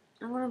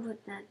I'm gonna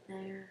put that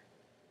there.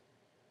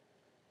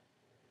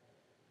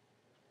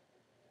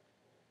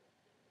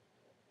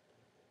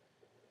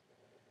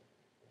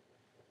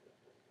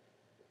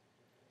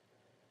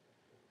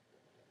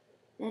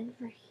 Then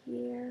for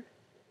here,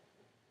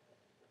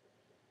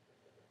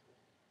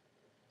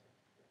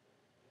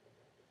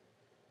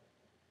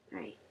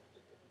 right.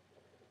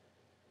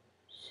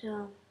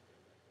 So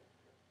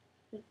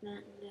put that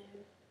in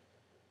there.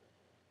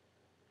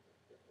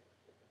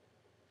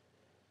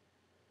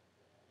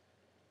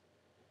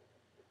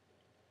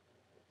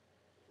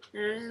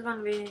 Now this is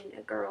gonna be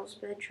a girl's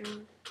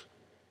bedroom.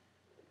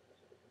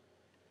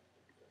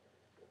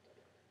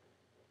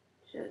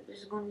 So this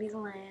is gonna be the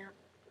lamp.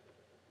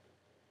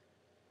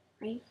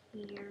 Right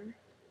here.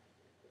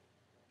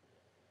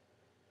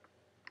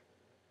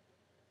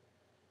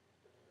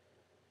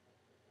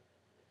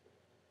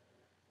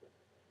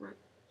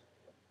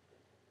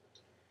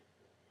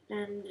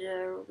 Then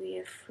there will be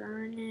a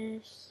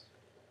furnace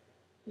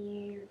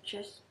here,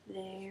 just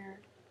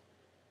there.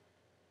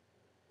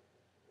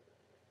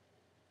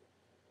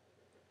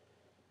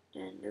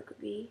 Then there could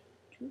be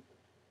 2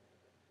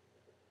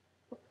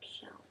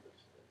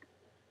 bookshelves.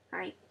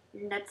 Alright,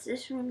 and that's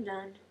this room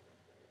done.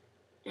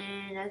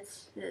 And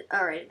that's it.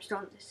 Alright, I'm still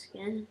on this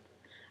again.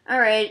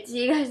 Alright,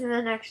 see you guys in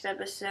the next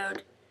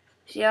episode.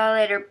 See y'all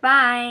later.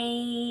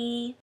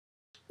 Bye.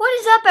 What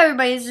is up,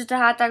 everybody? This is the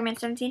Hot Dog Man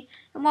 17,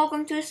 and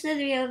welcome to a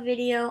Slitherio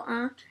video.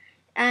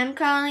 I'm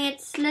calling it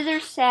Slither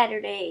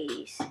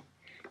Saturdays.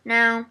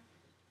 Now,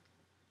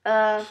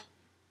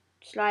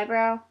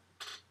 Slybrow,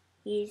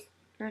 he's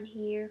not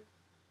here,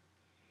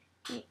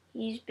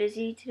 He's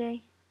busy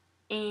today.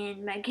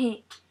 And my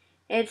game,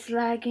 it's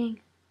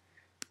lagging.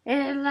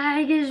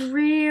 Lag is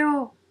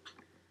real.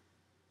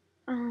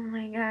 Oh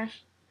my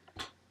gosh.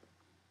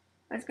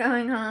 What's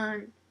going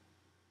on?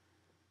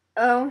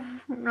 Oh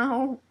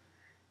no.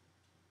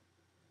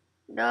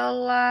 The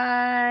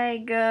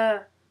lag.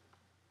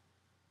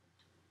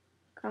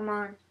 Come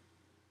on.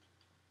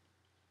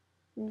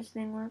 Can this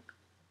thing work?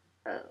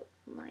 Oh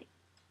my.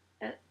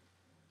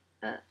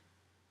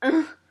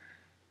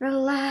 The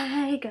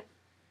lag.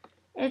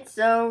 It's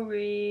so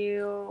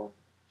real.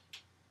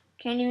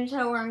 Can't even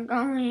tell where I'm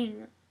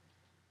going.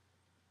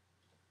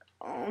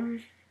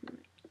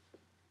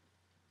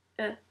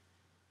 Uh,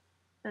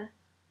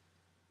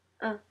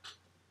 uh,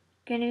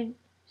 Can't even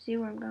see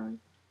where I'm going.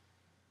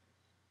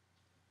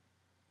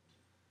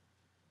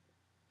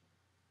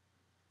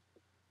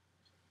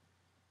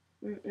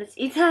 Let's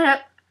eat that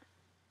up.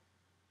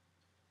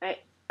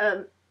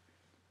 Alright,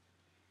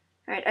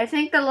 alright, I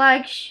think the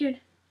lag should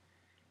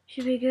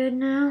be good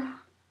now.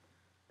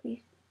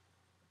 Please.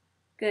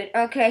 Good,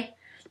 okay.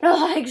 The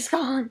lag's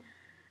gone.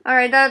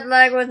 Alright, that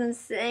lag was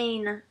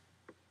insane.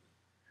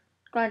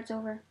 Glad it's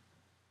over.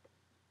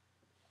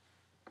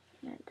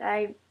 This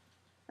guy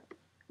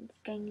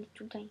needs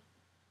to die.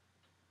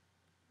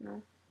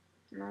 No,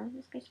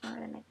 this guy's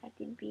smarter than I thought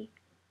he'd be.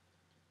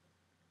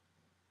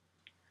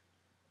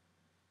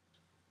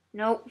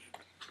 Nope.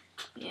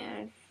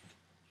 Yeah,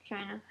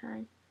 trying to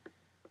hide.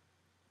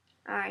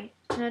 Alright,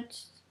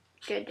 let's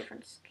get a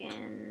different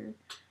skin.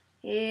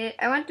 Yeah,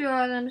 I went through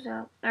all of them,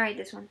 so... Alright,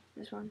 this one.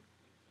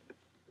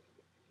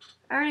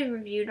 I already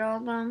reviewed all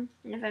of them,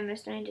 and if I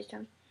missed any, just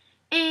tell me.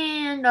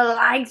 And the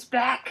lag's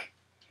back!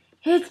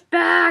 It's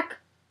back!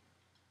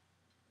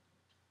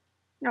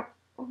 No,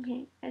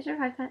 okay, I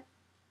survived that.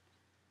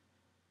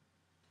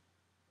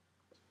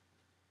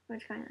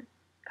 What's going on?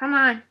 Come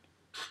on!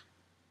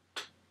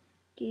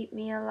 Keep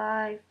me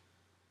alive.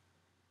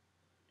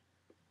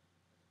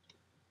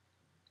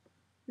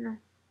 No.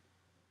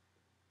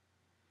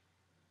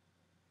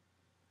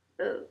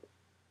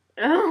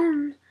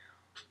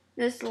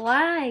 This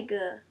lag.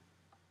 I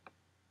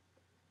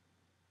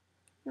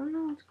don't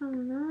know what's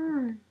going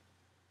on.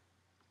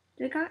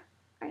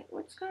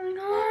 What's going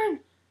on?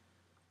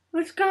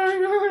 What's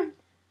going on?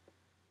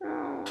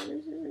 Oh,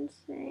 this is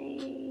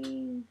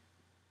insane.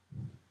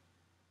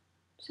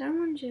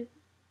 Someone should...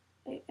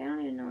 I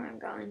don't even know where I'm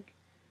going.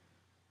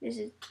 This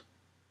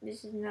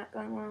is not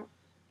going well.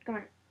 Come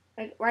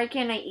on. Why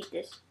can't I eat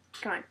this?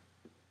 Come on.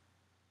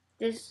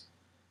 This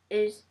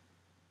is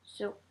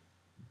so...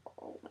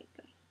 Oh my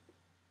god.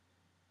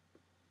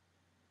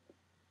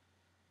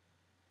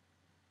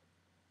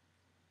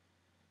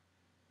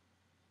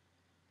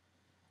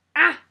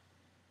 Ah!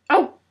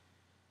 Oh!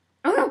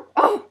 Oh!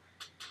 Oh!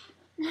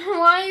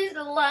 Why is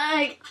the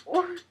lag?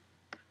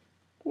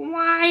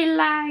 Why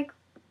lag?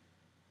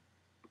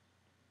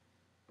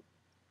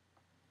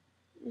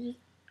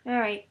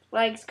 Alright,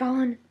 lag's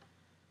gone.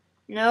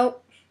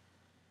 Nope.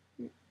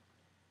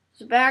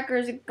 Is it back or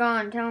is it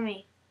gone? Tell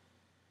me.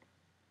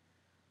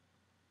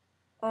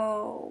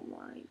 Oh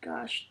my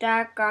gosh,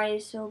 that guy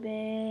is so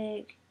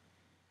big.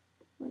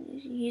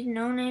 He's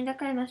no name. That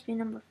guy must be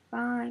number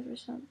 5 or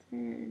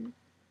something.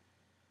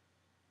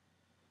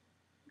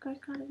 That guy's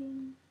gotta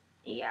be...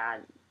 Yeah.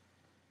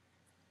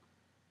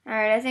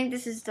 Alright, I think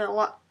this is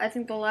I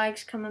think the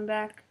lag's coming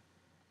back.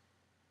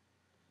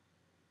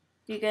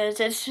 Because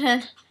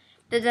it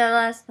did that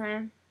last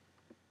time.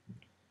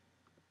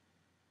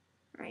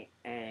 Right,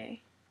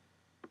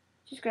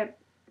 just grab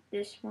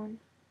this one.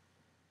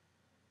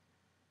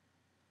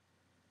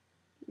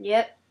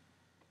 Yep.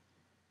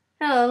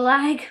 Hello,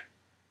 lag.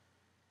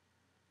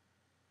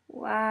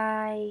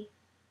 Why?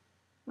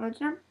 Well, it's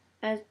not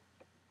as,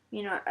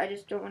 you know, I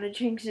just don't want to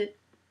jinx it.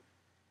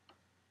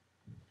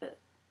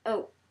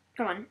 Oh,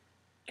 come on.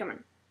 Come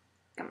on.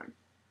 Come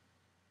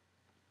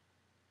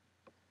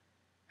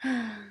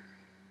on.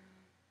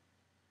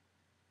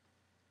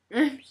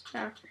 I'm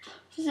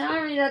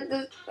sorry that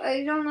this,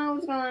 I don't know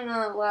what's going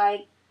on.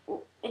 Like,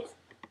 it's,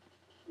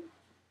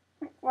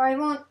 why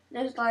won't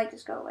this lag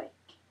just go away?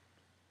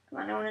 Come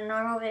on, I want a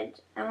normal vid.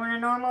 I want a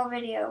normal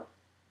video.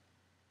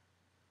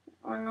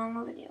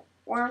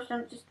 Worms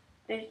don't just,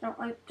 they just don't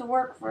like to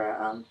work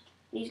for,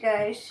 these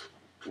guys.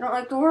 They don't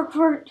like to work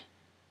for it.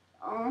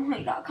 Oh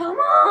my god, come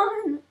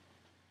on!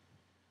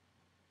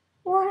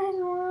 What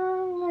is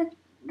wrong with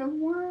the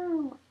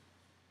world?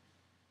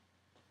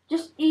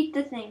 Just eat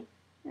the thing.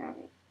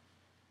 Okay.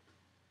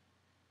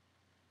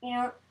 You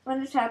know, when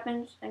this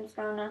happens, I'm just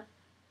gonna,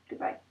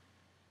 goodbye.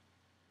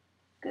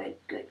 Good.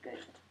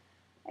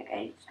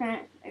 Okay, I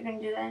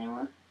can't do that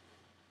anymore.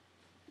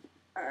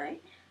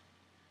 Alright.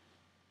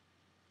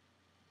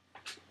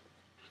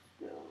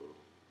 So,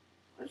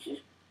 let's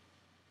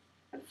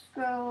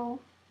go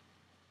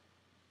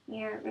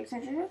here, because I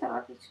think there's a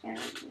lucky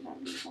scanner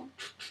on people.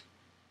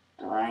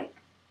 I like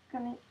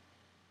coming.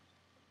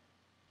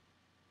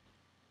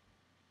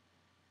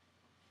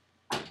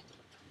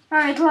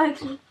 Alright,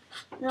 Lexi.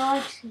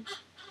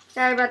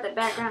 Sorry about the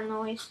background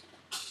noise.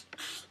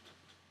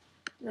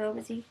 So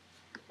busy.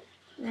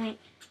 Right.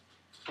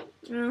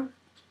 No.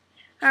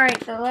 Alright,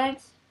 the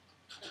legs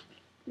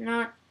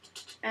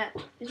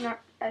is not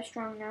as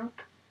strong now.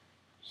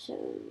 So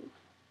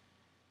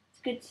it's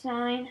a good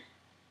sign.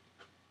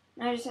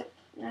 Now that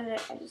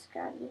I just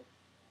gotta do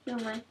the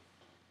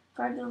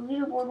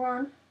leaderboard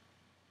run.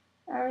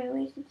 I already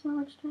wasted so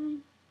much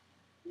time.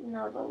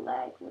 No, the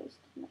lag wasted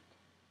my time.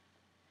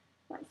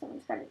 Come on,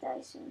 someone's gotta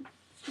die soon.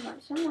 Come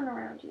on, someone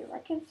around here. Why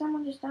can't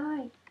someone just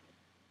die?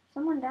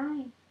 Someone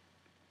die.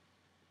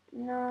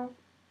 No,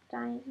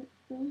 dying isn't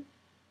me. You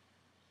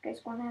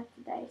guys gonna have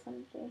to die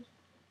someday.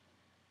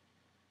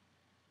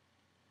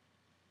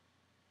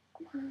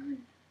 Come on.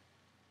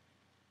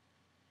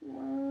 Come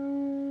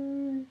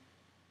on.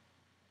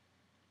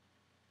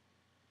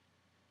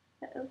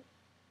 Uh-oh.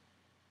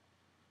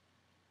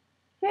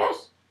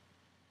 Yes!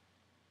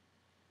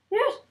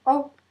 Yes!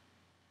 Oh!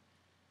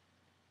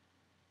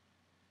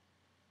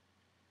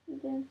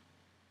 Again.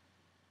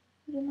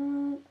 Get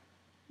up.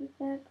 Get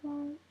that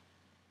one.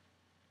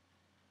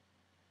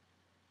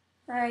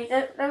 Alright,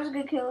 that was a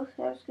good kill.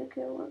 That was a good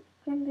kill.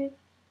 Pretty good.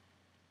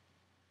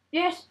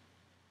 Yes!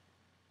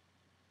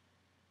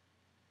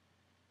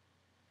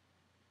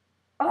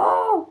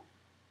 Oh!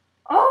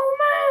 Oh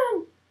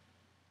man!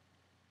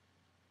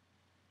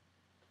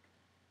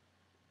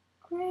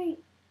 Great.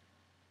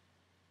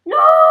 No!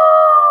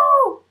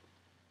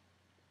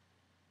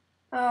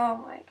 Oh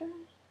my gosh.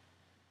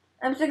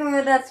 I'm sticking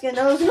with that skin.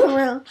 That was a good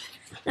round.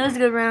 That was a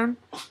good round.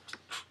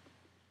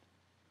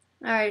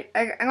 Alright,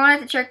 I'm gonna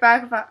have to check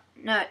back if I.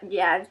 No,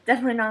 yeah, it's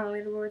definitely not on the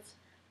leaderboards.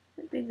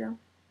 That's big though.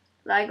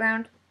 Lag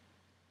round.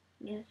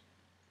 Yes.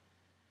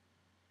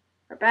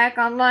 We're back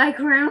on lag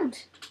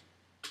round.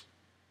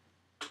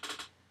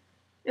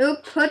 Who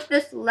put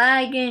this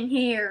lag in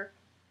here?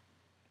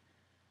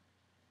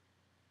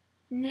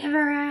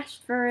 Never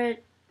asked for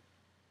it.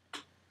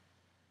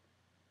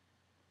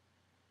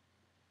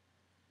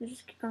 Let's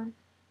just keep going.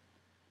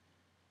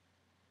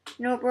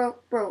 No, bro,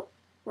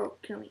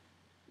 kill me.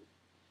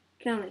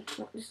 Kill me.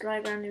 I want this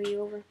lag round to be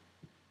over.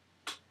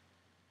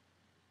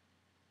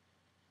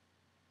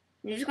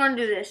 You're just gonna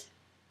do this.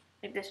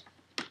 Like this.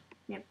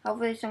 Yep.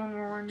 Hopefully someone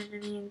will run into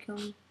me and kill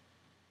me.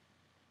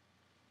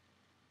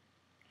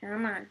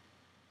 Come on.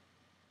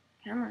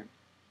 Come on.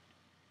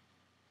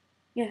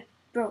 Yeah,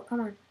 bro,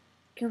 come on.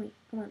 Kill me.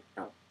 Come on.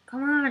 Oh,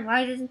 come on.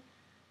 Why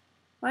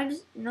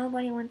does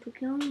nobody want to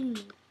kill me?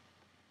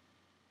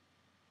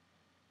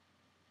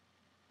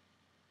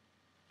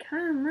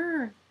 Come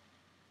on.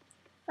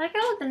 Like, I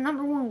want the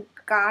 #1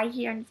 guy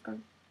here. I'm just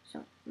going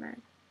so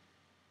mad.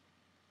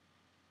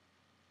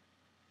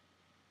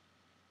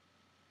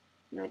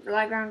 No, the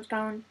lag round's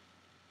gone.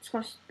 Let's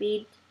go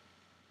speed.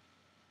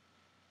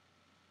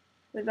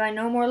 Goodbye.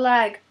 No more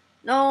lag.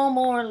 No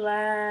more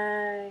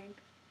lag.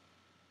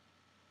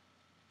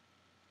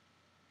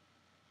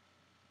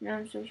 No,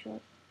 I'm so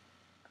short.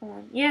 Come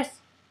on.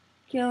 Yes.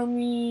 Kill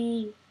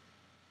me.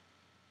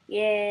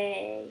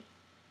 Yay.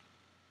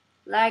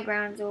 Lag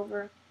round's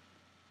over.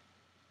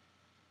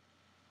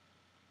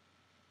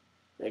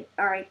 Good.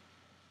 Alright.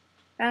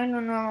 Found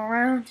a normal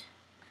round.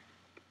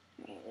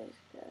 Alright, let's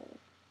go.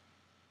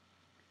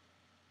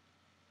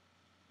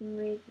 I'm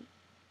ready.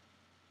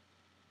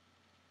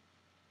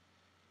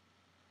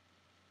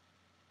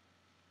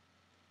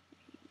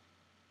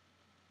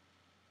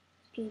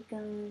 Keep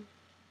going.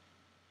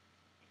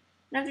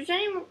 Now, if there's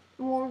any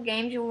more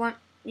games you want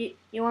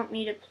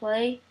me to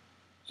play,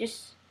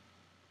 just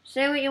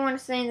say what you want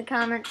to say in the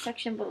comment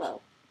section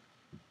below.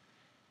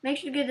 Make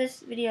sure to give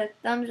this video a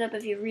thumbs up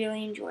if you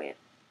really enjoy it.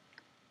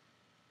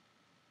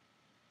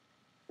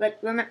 But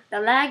remember, the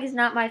lag is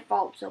not my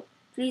fault, so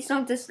please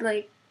don't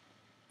dislike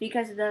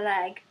because of the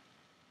lag.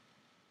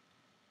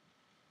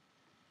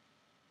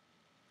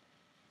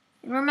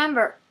 And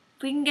remember,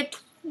 if we can get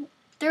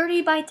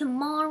 30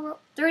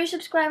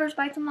 subscribers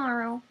by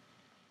tomorrow,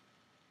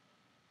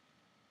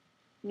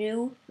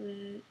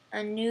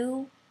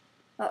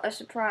 a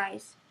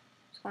surprise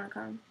is gonna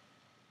come.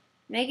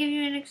 May give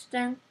you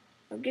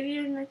I'll give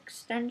you an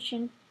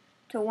extension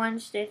to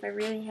Wednesday if I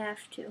really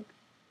have to.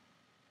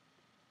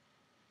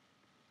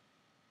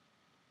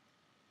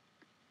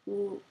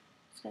 Ooh,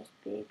 this guy's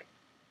big.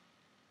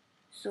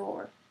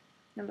 Zor,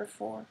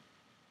 #4.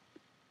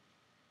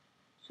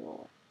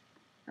 Zor.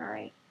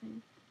 Alright.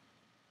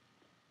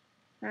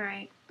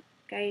 Alright.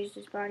 Gotta use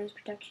this body as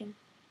protection.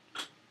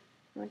 I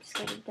want this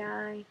guy to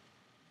die.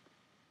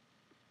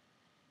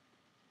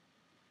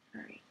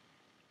 Alright.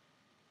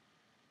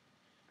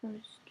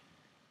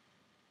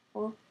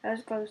 Oh, that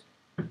was close.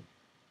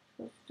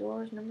 So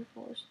Zor's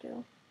 #4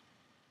 still.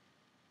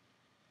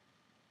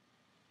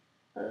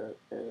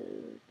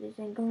 This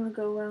ain't gonna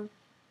go well.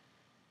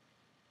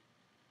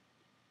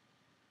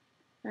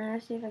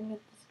 Let's see if I can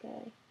get this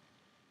guy.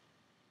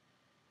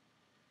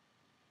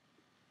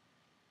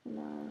 Come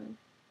on.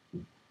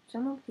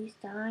 Someone please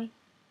die.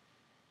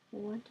 I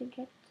want to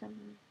get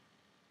someone.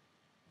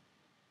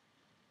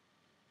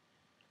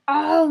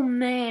 Oh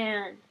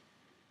man!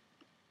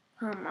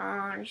 Come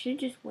on, I should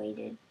have just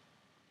waited.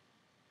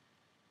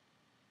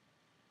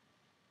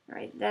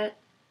 Alright, that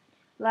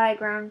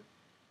lag round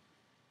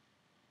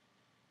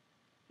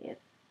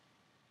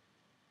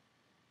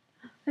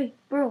Hey,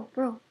 bro,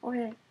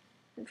 okay.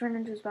 I'm turning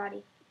into his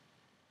body.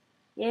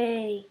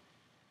 Yay.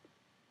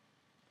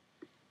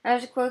 That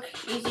was a quick,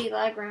 easy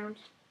lag round.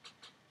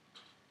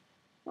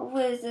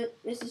 Hopefully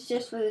this is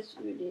just for this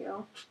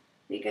video,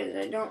 because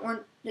I don't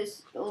want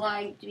this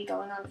lag to be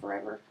going on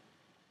forever.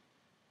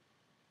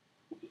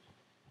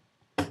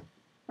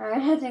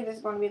 Alright, I think this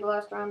is going to be the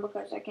last round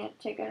because I can't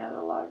take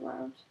another lag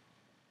round.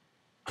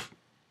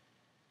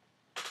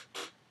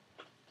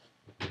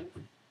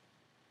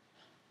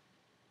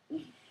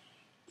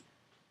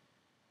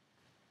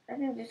 I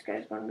think this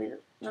guy's going to be the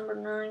number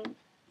 9.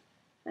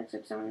 That's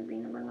like someone to be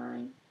number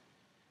 9.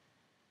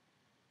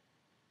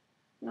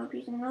 Nope,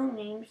 he's a no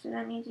name, so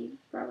that means he's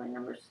probably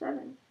number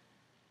 7.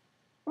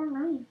 Or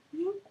 9.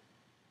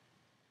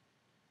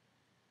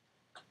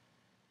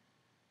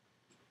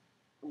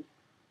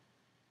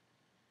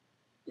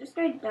 This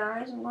guy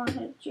dies, I'm going to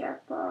hit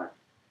jackpot.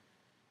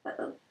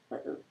 Uh-oh.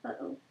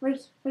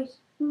 Race.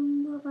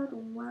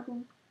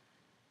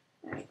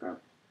 Alright, bro.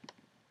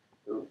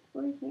 Ooh,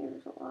 what is here?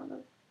 There's a lot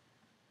of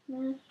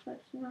mash, but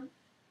it's not.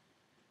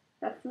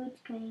 That food's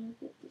kind.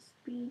 Get the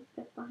speed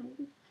that's behind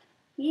it.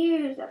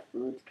 Here's a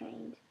food's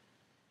kind.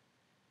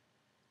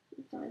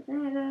 Start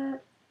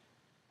that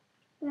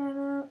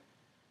up.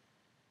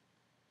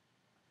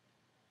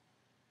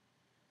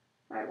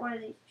 Alright, one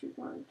of these two's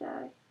going to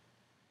die.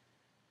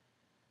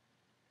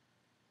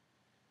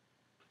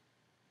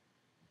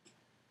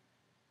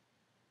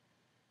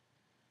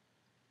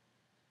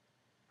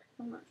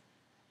 Come on.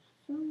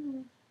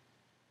 Someone.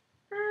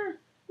 Ah!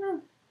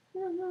 No.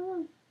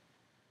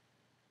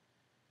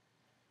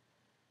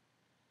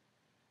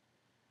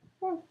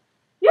 Oh.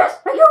 Yes!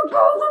 I killed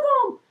both of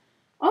them!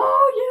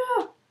 Oh,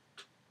 yeah!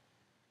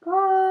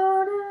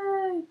 Got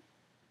it!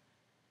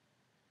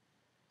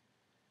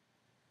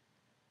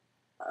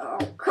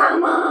 Oh,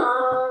 come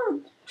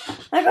on!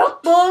 I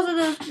got both of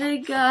those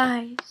big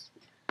guys.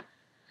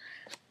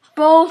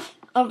 Both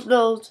of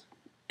those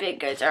big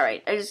guys.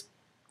 Alright,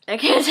 I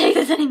can't take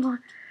this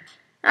anymore.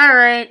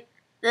 Alright,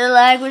 the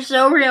lag was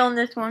so real in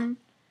this one.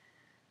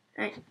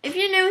 Alright, if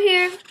you're new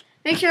here,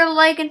 make sure to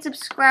like and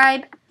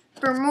subscribe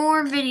for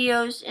more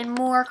videos and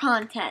more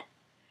content.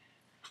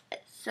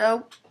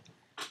 So,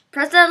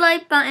 press that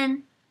like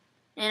button,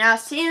 and I'll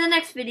see you in the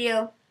next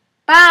video.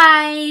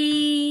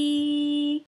 Bye!